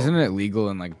glory hole? Isn't it legal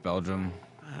in like Belgium?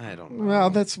 I don't know.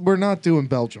 Well, we're not doing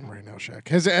Belgium right now, Shaq.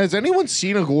 Has anyone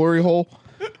seen a glory hole?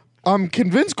 I'm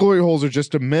convinced glory holes are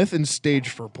just a myth and staged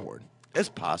for porn. It's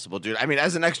possible, dude. I mean,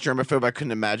 as an ex-germaphobe, I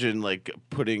couldn't imagine like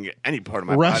putting any part of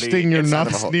my body Resting your inside of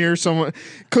a nuts hole. near someone,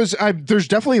 because there's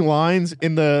definitely lines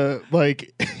in the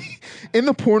like in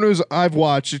the pornos I've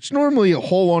watched. It's normally a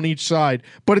hole on each side,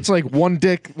 but it's like one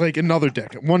dick, like another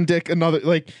dick, one dick, another.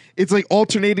 Like it's like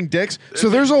alternating dicks. So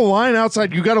there's a line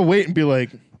outside. You got to wait and be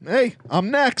like, hey,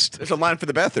 I'm next. There's a line for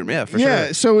the bathroom, yeah, for Yeah,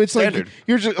 sure. so it's Standard. like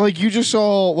you're just like you just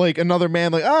saw like another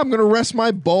man like, I'm gonna rest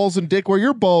my balls and dick where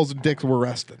your balls and dicks were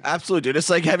resting. Absolutely, dude. It's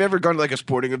like, have you ever gone to like a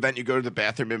sporting event? You go to the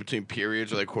bathroom in between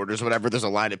periods or like quarters or whatever. There's a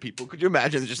line of people. Could you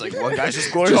imagine? Just like one guy's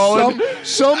just glory holing.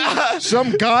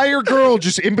 Some guy or girl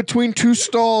just in between two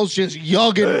stalls just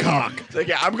yugging cock. It's like,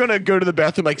 yeah, I'm gonna go to the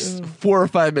bathroom like 4 or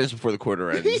 5 minutes before the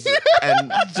quarter ends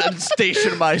and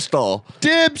station my stall.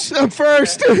 Dibs, I'm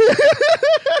first.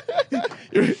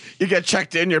 You get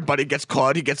checked in. Your buddy gets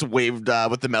caught. He gets waved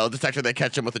with the metal detector. They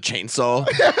catch him with a chainsaw.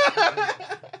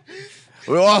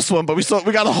 We lost one, but we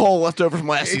got a hole left over from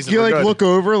last season. You We're like good. look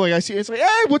over, like I see, it's like,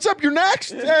 hey, what's up? You're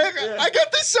next. I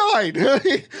got this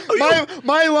side.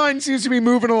 my line seems to be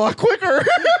moving a lot quicker.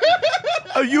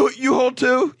 Oh, you hold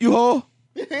too? You hold?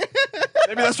 Maybe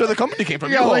that's where the company came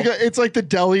from. Yeah, You like hold. it's like the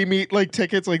deli meat like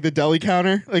tickets, like the deli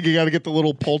counter. Like you got to get the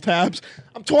little pull tabs.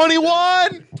 I'm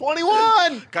 21.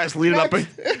 Guy's leaning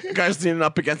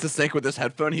up against the sink with his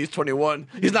headphone. He's 21.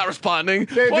 He's not responding.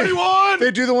 21.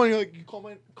 They do the one. You're like, you call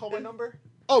my number.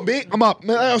 Oh, me? I'm up.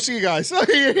 I'll see you guys.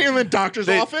 You're in the doctor's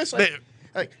office.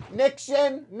 Like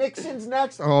Nixon's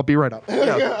next. Oh, I'll be right up.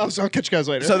 I'll catch you guys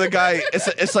later. So the guy,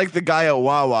 it's like the guy at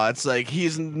Wawa. It's like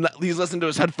he's listening to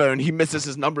his headphone. He misses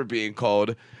his number being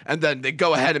called, and then they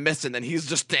go ahead and miss it. And then he's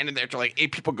just standing there till like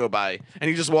 8 people go by, and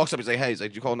he just walks up. He's like, "Hey,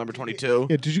 did you call number 22?"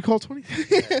 Yeah, did you call 20?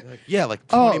 Yeah, like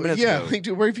 20 minutes ago. Like,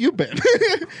 dude, where have you been?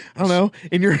 I don't know.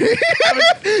 In your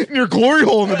in your glory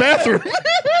hole in the bathroom.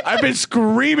 I've been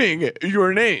screaming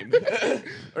your name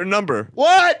or number.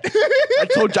 What? I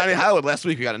told Johnny Howard last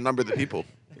week we got to number the people.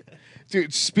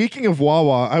 Dude, speaking of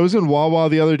Wawa, I was in Wawa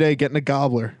the other day getting a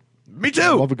gobbler. Me too. I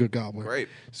love a good gobbler. Great.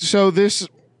 So this,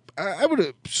 I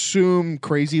would assume,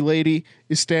 crazy lady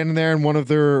is standing there in one of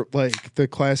their like the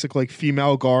classic like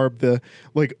female garb, the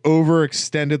like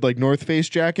overextended like North Face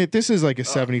jacket. This is like a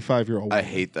 75-year-old. I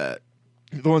hate that.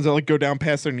 The ones that like go down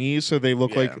past their knees, so they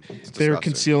look like they're disgusting.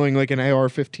 concealing like an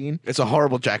AR-15. It's a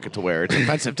horrible jacket to wear. It's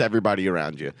offensive to everybody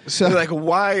around you. So- You're like,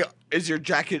 why is your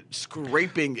jacket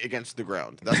scraping against the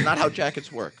ground? That's not how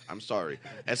jackets work. I'm sorry.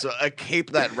 It's a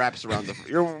cape that wraps around the.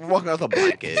 You're walking out with a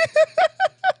blanket.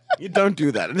 You don't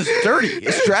do that, and it's dirty.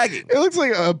 It's dragging. It looks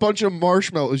like a bunch of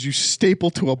marshmallows you staple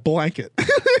to a blanket.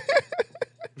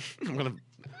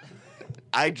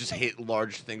 I just hate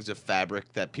large things of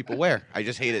fabric that people wear. I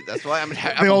just hate it. That's why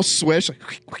They all swish. Like,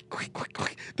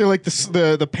 they're like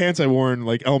the pants I wore in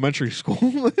like elementary school.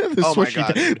 The Oh my swishy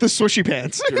God, dude. the swishy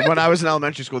pants. Dude, when I was in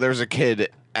elementary school, there was a kid,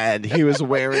 and he was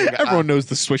wearing. Everyone knows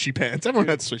the swishy pants. Everyone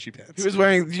had swishy pants. He was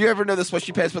wearing. Do you ever know the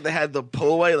swishy pants? But they had the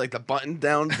pull away, like the button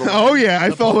down. Oh yeah,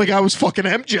 I felt like I was fucking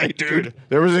MJ, dude.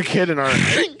 There was a kid in our.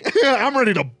 I'm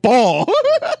ready to ball.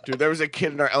 Dude, there was a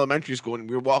kid in our elementary school, and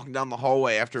we were walking down the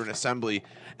hallway after an assembly,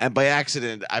 and by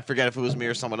accident, I forget if it was me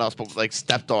or someone else, but like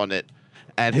stepped on it,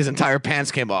 and his entire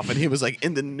pants came off, and he was like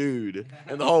in the nude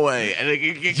in the hallway, and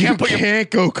you can't put can't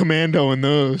go commando in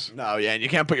those. No, yeah, and you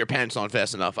can't put your pants on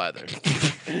fast enough either.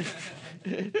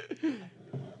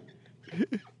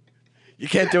 You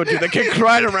can't do it, dude. The kid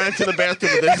cried and ran into the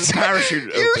bathroom with his parachute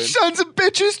open. You sons of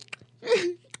bitches.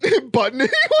 Buttoning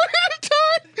one at a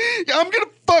time. Yeah, I'm gonna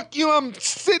fuck you. I'm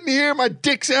sitting here, my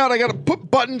dick's out. I gotta put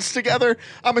buttons together.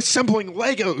 I'm assembling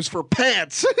Legos for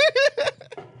pants.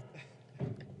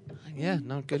 Yeah,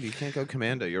 not good. You can't go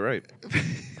commando. You're right.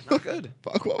 Not good.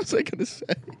 Fuck, what was I gonna say?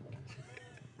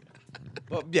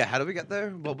 Well, yeah. How did we get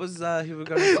there? What was he was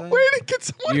gonna say? Where did get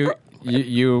someone?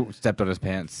 You stepped on his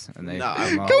pants and they. No,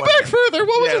 Go back further.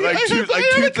 What was Yeah, it? like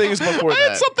two things before I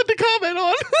had that. something to comment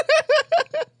on.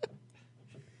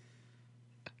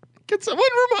 Can someone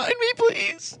remind me,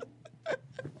 please?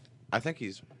 I think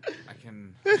he's. I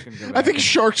can go back. I think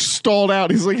Shark stalled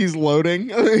out. He's like he's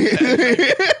loading.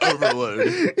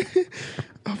 Overload.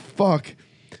 Oh, fuck.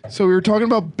 So we were talking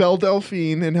about Belle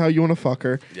Delphine and how you want to fuck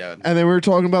her. Yeah. And then we were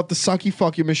talking about the sucky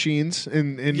fucky machines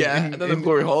and And then the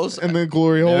glory holes. And the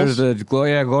glory There's holes. the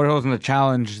glory holes and the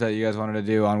challenge that you guys wanted to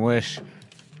do on Wish.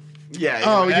 Yeah.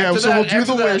 Oh, yeah, After so that- we'll do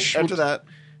after the that- wish. After that.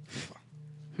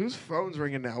 Whose phone's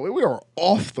ringing now? We are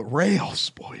off the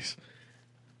rails, boys.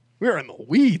 We are in the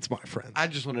weeds, my friend. I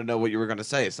just want to know what you were gonna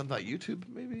say. Something about YouTube,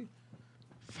 maybe.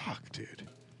 Fuck, dude.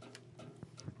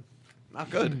 Not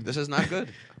good. This is not good.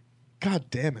 God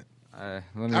damn it.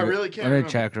 Let I really can't Let me remember.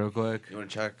 check real quick. You want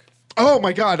to check? Oh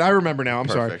my God, I remember now. I'm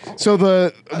Perfect. sorry.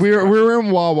 So we were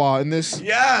in Wawa and this.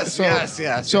 Yes, So,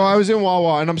 yes. So I was in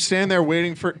Wawa and I'm standing there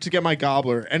waiting to get my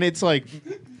gobbler and it's like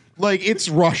it's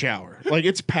rush hour, like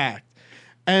it's packed,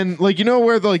 and like you know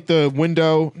where the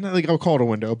window, not like I'll call it a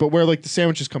window, but where like the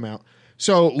sandwiches come out.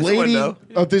 So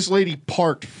this lady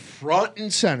parked front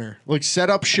and center, like set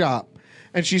up shop,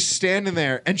 and she's standing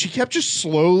there and she kept just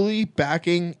slowly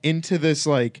backing into this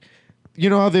like. You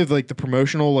know how they have like the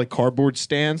promotional like cardboard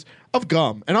stands of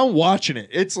gum, and I'm watching it.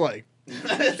 It's like,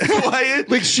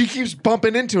 like she keeps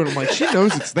bumping into it. I'm like, she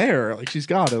knows it's there. Like she's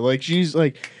got it. Like she's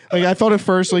like I thought at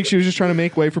first like she was just trying to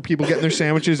make way for people getting their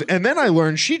sandwiches, and then I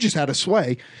learned she just had a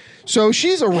sway. So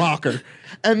she's a rocker,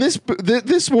 and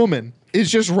this woman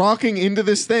is just rocking into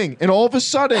this thing, and all of a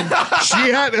sudden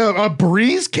she had a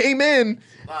breeze came in,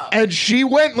 and she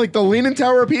went like the Leaning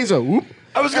Tower of Pisa. Whoop.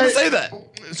 I was gonna say that.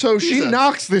 So she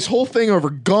knocks this whole thing over,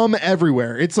 gum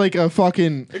everywhere. It's like a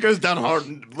fucking. It goes down hard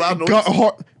and loud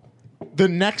noise. The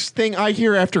next thing I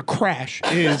hear after crash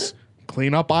is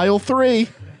clean up aisle 3.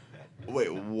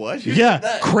 Wait, what? Who Yeah, did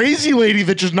that? crazy lady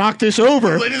that just knocked this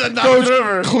over. The lady that knocked goes, it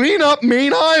over. Clean up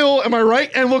main aisle. Am I right?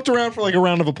 And looked around for like a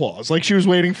round of applause. Like she was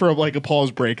waiting for like a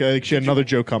pause break. Like she had another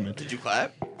joke coming. Did you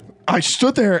clap? I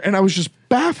stood there and I was just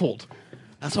baffled.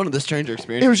 That's one of the stranger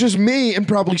experiences. It was just me and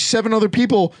probably 7 other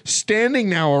people standing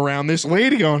now around this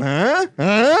lady going, huh?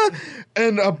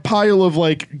 And a pile of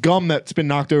like gum that's been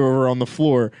knocked over on the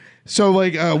floor. So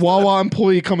like a Wawa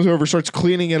employee comes over, starts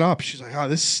cleaning it up. She's like, oh,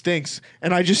 this stinks.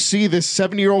 And I just see this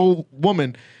 70-year-old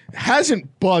woman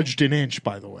hasn't budged an inch,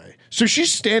 by the way. So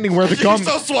she's standing where the gum. She's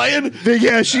still swaying?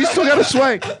 Yeah, she's still got to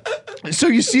sway. So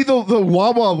you see the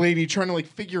Wawa lady trying to like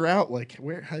figure out like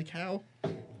where, like how.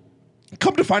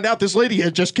 Come to find out, this lady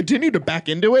had just continued to back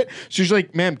into it. So she's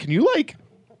like, ma'am, can you like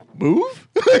move?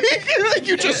 Like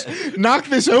you just knocked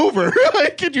this over.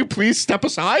 Like, can you please step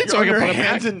aside so I can put it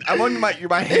back? I'm on my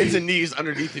hands and knees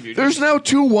underneath of you. There's now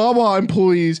 2 Wawa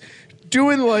employees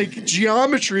doing like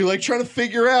geometry, like trying to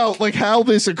figure out like how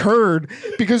this occurred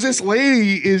because this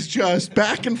lady is just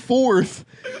back and forth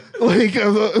like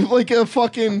a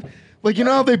fucking Like, you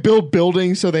know how they build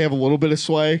buildings so they have a little bit of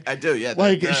sway? I do, yeah.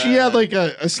 Like, she had, like,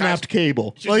 a snapped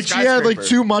cable. She's a Like, she had, like, skyscraper.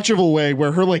 too much of a way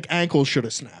where her, like, ankle should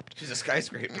have snapped. She's a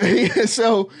skyscraper.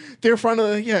 So they're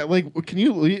finally, like, can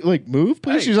you, like, move,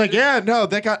 please? She's like, yeah, no,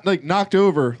 that got, like, knocked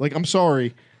over. Like, I'm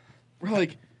sorry. We're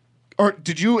like, or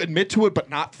did you admit to it but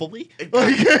not fully?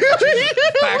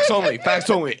 Facts only.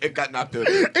 Facts only. It got knocked over.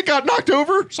 It got knocked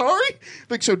over? Sorry?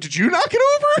 Like, so did you knock it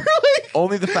over? Like,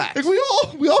 only the facts. Like,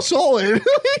 we all saw it.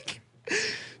 Like,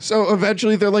 so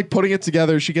eventually they're like putting it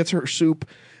together. She gets her soup,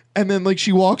 and then like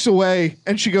she walks away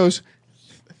and she goes,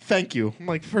 "Thank you." I'm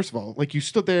like, first of all, like you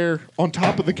stood there on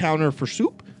top of the counter for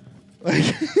soup. Like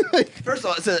First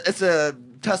of all, it's a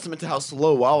testament to how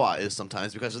slow Wawa is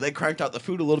sometimes, because if they cranked out the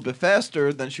food a little bit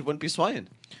faster, then she wouldn't be swaying.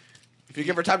 If you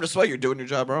give her time to sway, you're doing your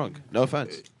job wrong. No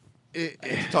offense.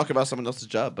 Talk about someone else's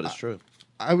job, but it's true.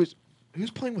 He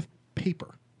was playing with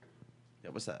paper. Yeah,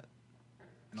 what's that?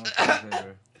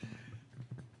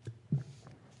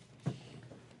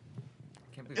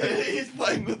 He's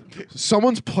playing with.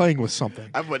 Someone's playing with something.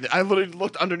 I literally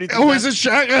looked underneath. Oh, is it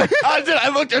Shaq? I did. I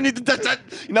looked underneath the desk.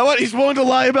 You know what? He's willing to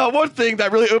lie about one thing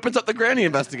that really opens up the granny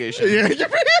investigation. Yeah.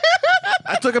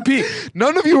 I took a peek.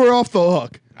 None of you were off the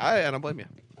hook. I don't blame you.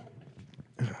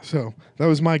 So that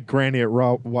was my granny at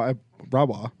Rawa.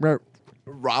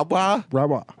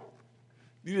 Rawa?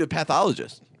 You need a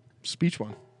pathologist. Speech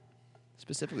one.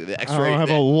 Specifically, the I X-ray. don't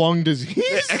have a lung disease.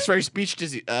 The X-ray speech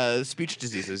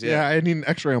diseases. Yeah, I need an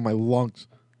X-ray on my lungs.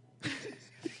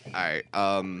 All right.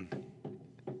 I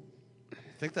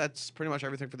think that's pretty much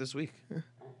everything for this week.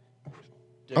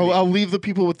 I'll leave the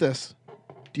people with this.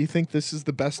 Do you think this is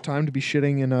the best time to be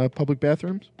shitting in public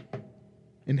bathrooms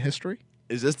in history?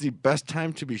 Is this the best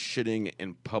time to be shitting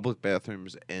in public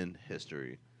bathrooms in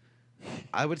history?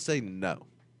 I would say no.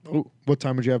 Oh, what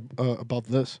time would you have about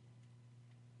this?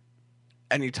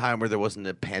 Any time where there wasn't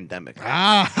a pandemic.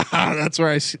 That's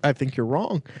where I think you're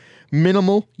wrong.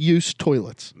 Minimal use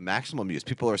toilets. Maximum use.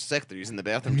 People are sick. They're using the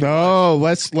bathroom. No,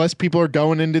 less people are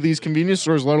going into these convenience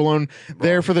stores, let alone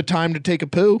there for the time to take a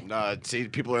poo. No, see,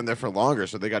 people are in there for longer,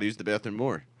 so they got to use the bathroom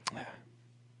more.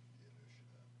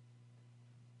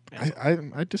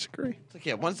 I disagree. It's like,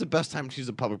 yeah, when's the best time to use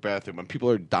a public bathroom? When people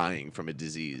are dying from a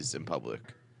disease in public.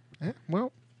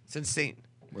 Well, it's insane.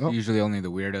 Well, usually only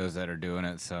the weirdos that are doing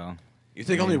it, so. You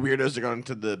think only weirdos are going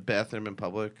to the bathroom in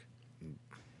public?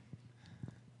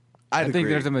 I think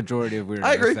there's a majority of weirdos.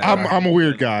 I agree. I'm a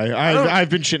weird guy. I've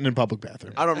been shitting in public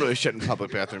bathrooms. I don't really shit in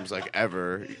public bathrooms like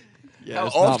ever. Yeah, How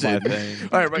it's often? not my thing.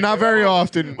 All right, Not very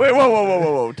often. Wait,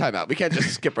 whoa. Time out. We can't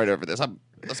just skip right over this.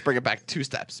 Let's bring it back 2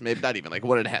 steps. Maybe not even, like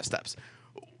 1.5 steps.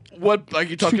 What, like,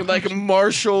 you talking like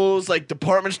Marshalls, like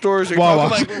department stores? Or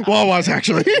Wawa's. like Wawa's,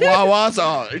 actually. Wawa's?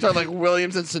 Oh, you're talking like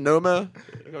Williams and Sonoma?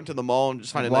 You're going to the mall and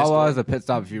just finding a nice Wawa store? is a pit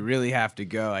stop if you really have to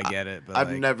go. I get it. But I've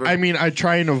like, never. I mean, I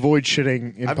try and avoid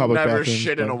shitting in public I've never bathrooms.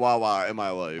 shit in a Wawa in my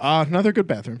life. No, they're good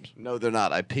bathrooms. No, they're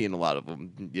not. I pee in a lot of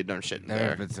them. You don't shit in there there.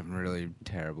 have been some really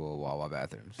terrible Wawa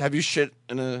bathrooms. Have you shit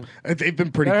in a? They've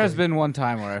been pretty. There has been one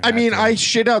time where I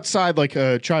shit outside like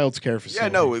a child's care facility.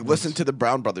 Yeah, no. Listen to the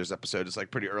Brown Brothers episode. It's like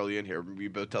pretty early in here. We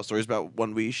both tell stories about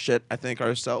when we shit. I think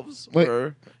ourselves. Wait,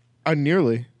 or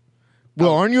nearly.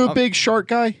 Well, aren't you a big shark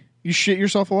guy? You shit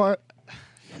yourself a lot.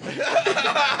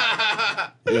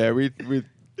 Yeah, we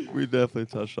definitely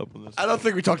touched up on this. I don't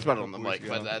think we talked about it on the mic,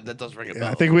 but that does ring a bell.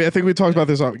 I think we talked about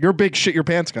this. You're a big shit your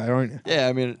pants guy, aren't you? Yeah,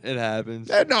 I mean it happens.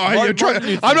 No, I'm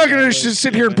not gonna just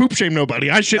sit here and poop shame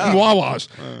nobody. I shit in Wawas.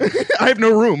 I have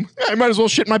no room. I might as well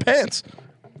shit in my pants.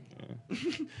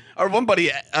 Our one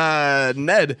buddy,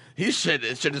 Ned, he shit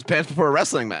his pants before a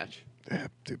wrestling match. Yeah,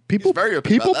 dude, people about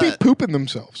be that. pooping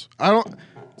themselves. I don't.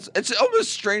 It's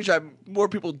almost strange that more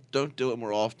people don't do it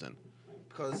more often.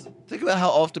 Because think about how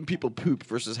often people poop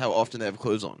versus how often they have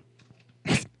clothes on.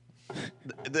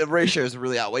 the ratios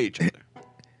really outweigh each other.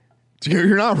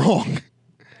 You're not wrong.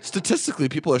 Statistically,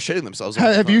 people are shitting themselves. all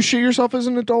the Have time. you shit yourself as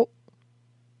an adult?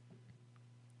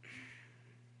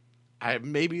 I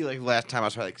maybe like last time I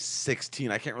was probably like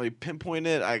 16. I can't really pinpoint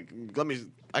it. I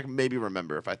can maybe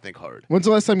remember if I think hard. When's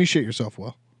the last time you shit yourself?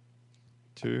 Well,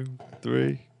 2,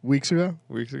 3 weeks ago.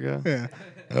 Yeah.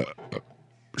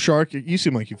 Shark, you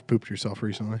seem like you've pooped yourself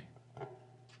recently.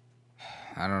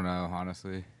 I don't know,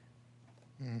 honestly.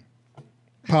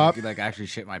 Pop, Like actually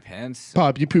shit my pants.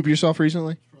 Pop, you pooped yourself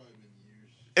recently?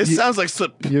 It sounds like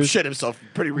Slip shit himself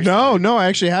pretty recently. No, I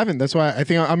actually haven't. That's why I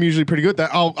think I'm usually pretty good.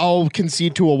 That I'll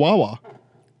concede to a Wawa.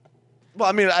 Well,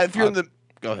 I mean, if you're in the...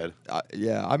 Go ahead.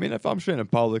 Yeah, I mean, if I'm shitting in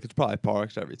public, it's probably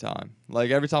parks every time.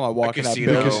 Like every time I walk in that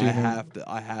casino. building, Casino.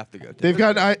 I have to go. They've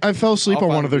got. I fell asleep I'll on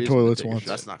find one a of their reason to toilets take a once. shit.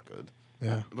 That's not good.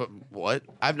 Yeah. But what?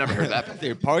 I've never heard that.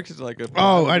 Dude, Parks is like a.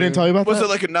 Oh, I didn't tell you about Was that? it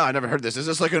like no? I never heard this. Is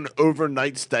this like an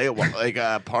overnight stay at like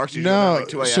Parks? Usually No. at like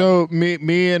 2 a.m.? So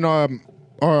me and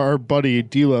our buddy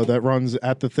D'Lo that runs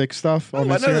at the thick stuff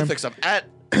on I know Instagram. the thick stuff at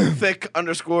thick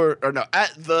underscore or no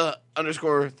at the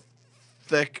underscore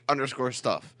thick underscore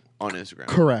stuff on Instagram.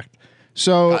 Correct.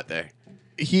 So Got there.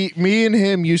 me and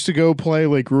him used to go play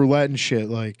like roulette and shit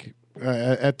like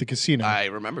at the casino. I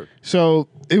remember. So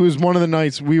it was one of the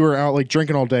nights we were out like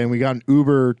drinking all day and we got an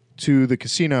Uber to the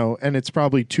casino and it's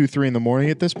probably 2-3 in the morning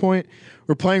at this point.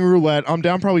 We're playing roulette. I'm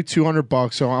down probably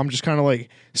 $200, so I'm just kind of like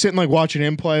sitting like watching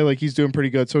him play. Like he's doing pretty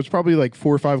good. So it's probably like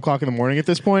 4 or 5 o'clock in the morning at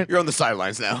this point. You're on the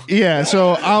sidelines now. Yeah.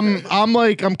 So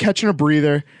I'm catching a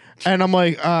breather and I'm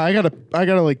like I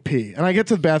gotta like pee and I get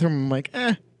to the bathroom. I'm like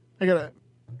I gotta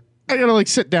like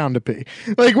sit down to pee.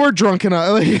 Like we're drunk and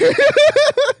like.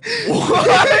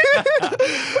 What?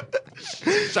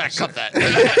 Sorry, cut that.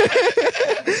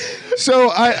 So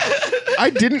I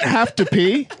didn't have to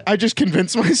pee. I just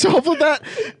convinced myself of that,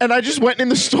 and I just went in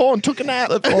the stall and took a nap.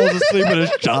 Falls asleep and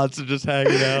his Johnson just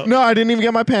hanging out. No, I didn't even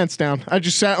get my pants down. I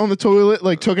just sat on the toilet,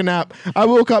 like took a nap. I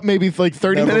woke up maybe like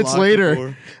 30 Never minutes locked the later,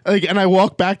 door. like, and I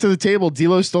walked back to the table.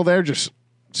 D'Lo's still there, just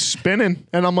spinning,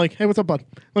 and I'm like, "Hey, what's up, bud?"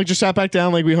 Like, just sat back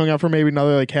down. Like, we hung out for maybe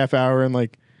another like half hour, and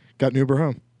like got an Uber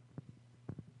home.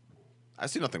 I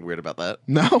see nothing weird about that.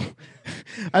 No,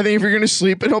 I think if you're gonna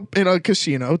sleep in a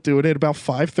casino, do it at about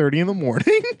 5:30 in the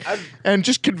morning, and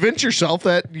just convince yourself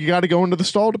that you got to go into the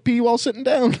stall to pee while sitting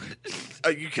down.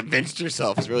 You convinced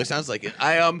yourself. It really sounds like it.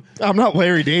 I'm not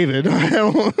Larry David. I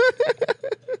don't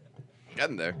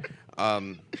getting there.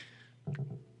 From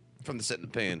the sitting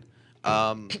and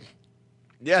peeing.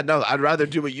 Yeah, no, I'd rather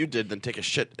do what you did than take a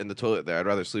shit in the toilet there. I'd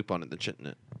rather sleep on it than shit in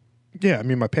it. Yeah, I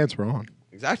mean my pants were on.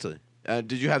 Exactly.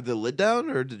 Did you have the lid down,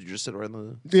 or did you just sit around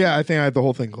the? Yeah, I think I had the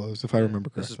whole thing closed, if I remember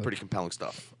correctly. This is pretty compelling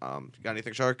stuff. You got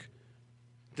anything, Shark?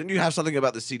 Didn't you have something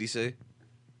about the CDC?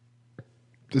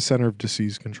 The Center of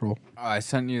Disease Control. I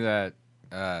sent you that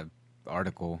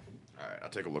article. All right, I'll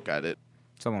take a look at it.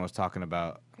 Someone was talking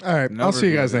about. All right, an I'll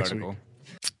see you overview guys of the next article. week.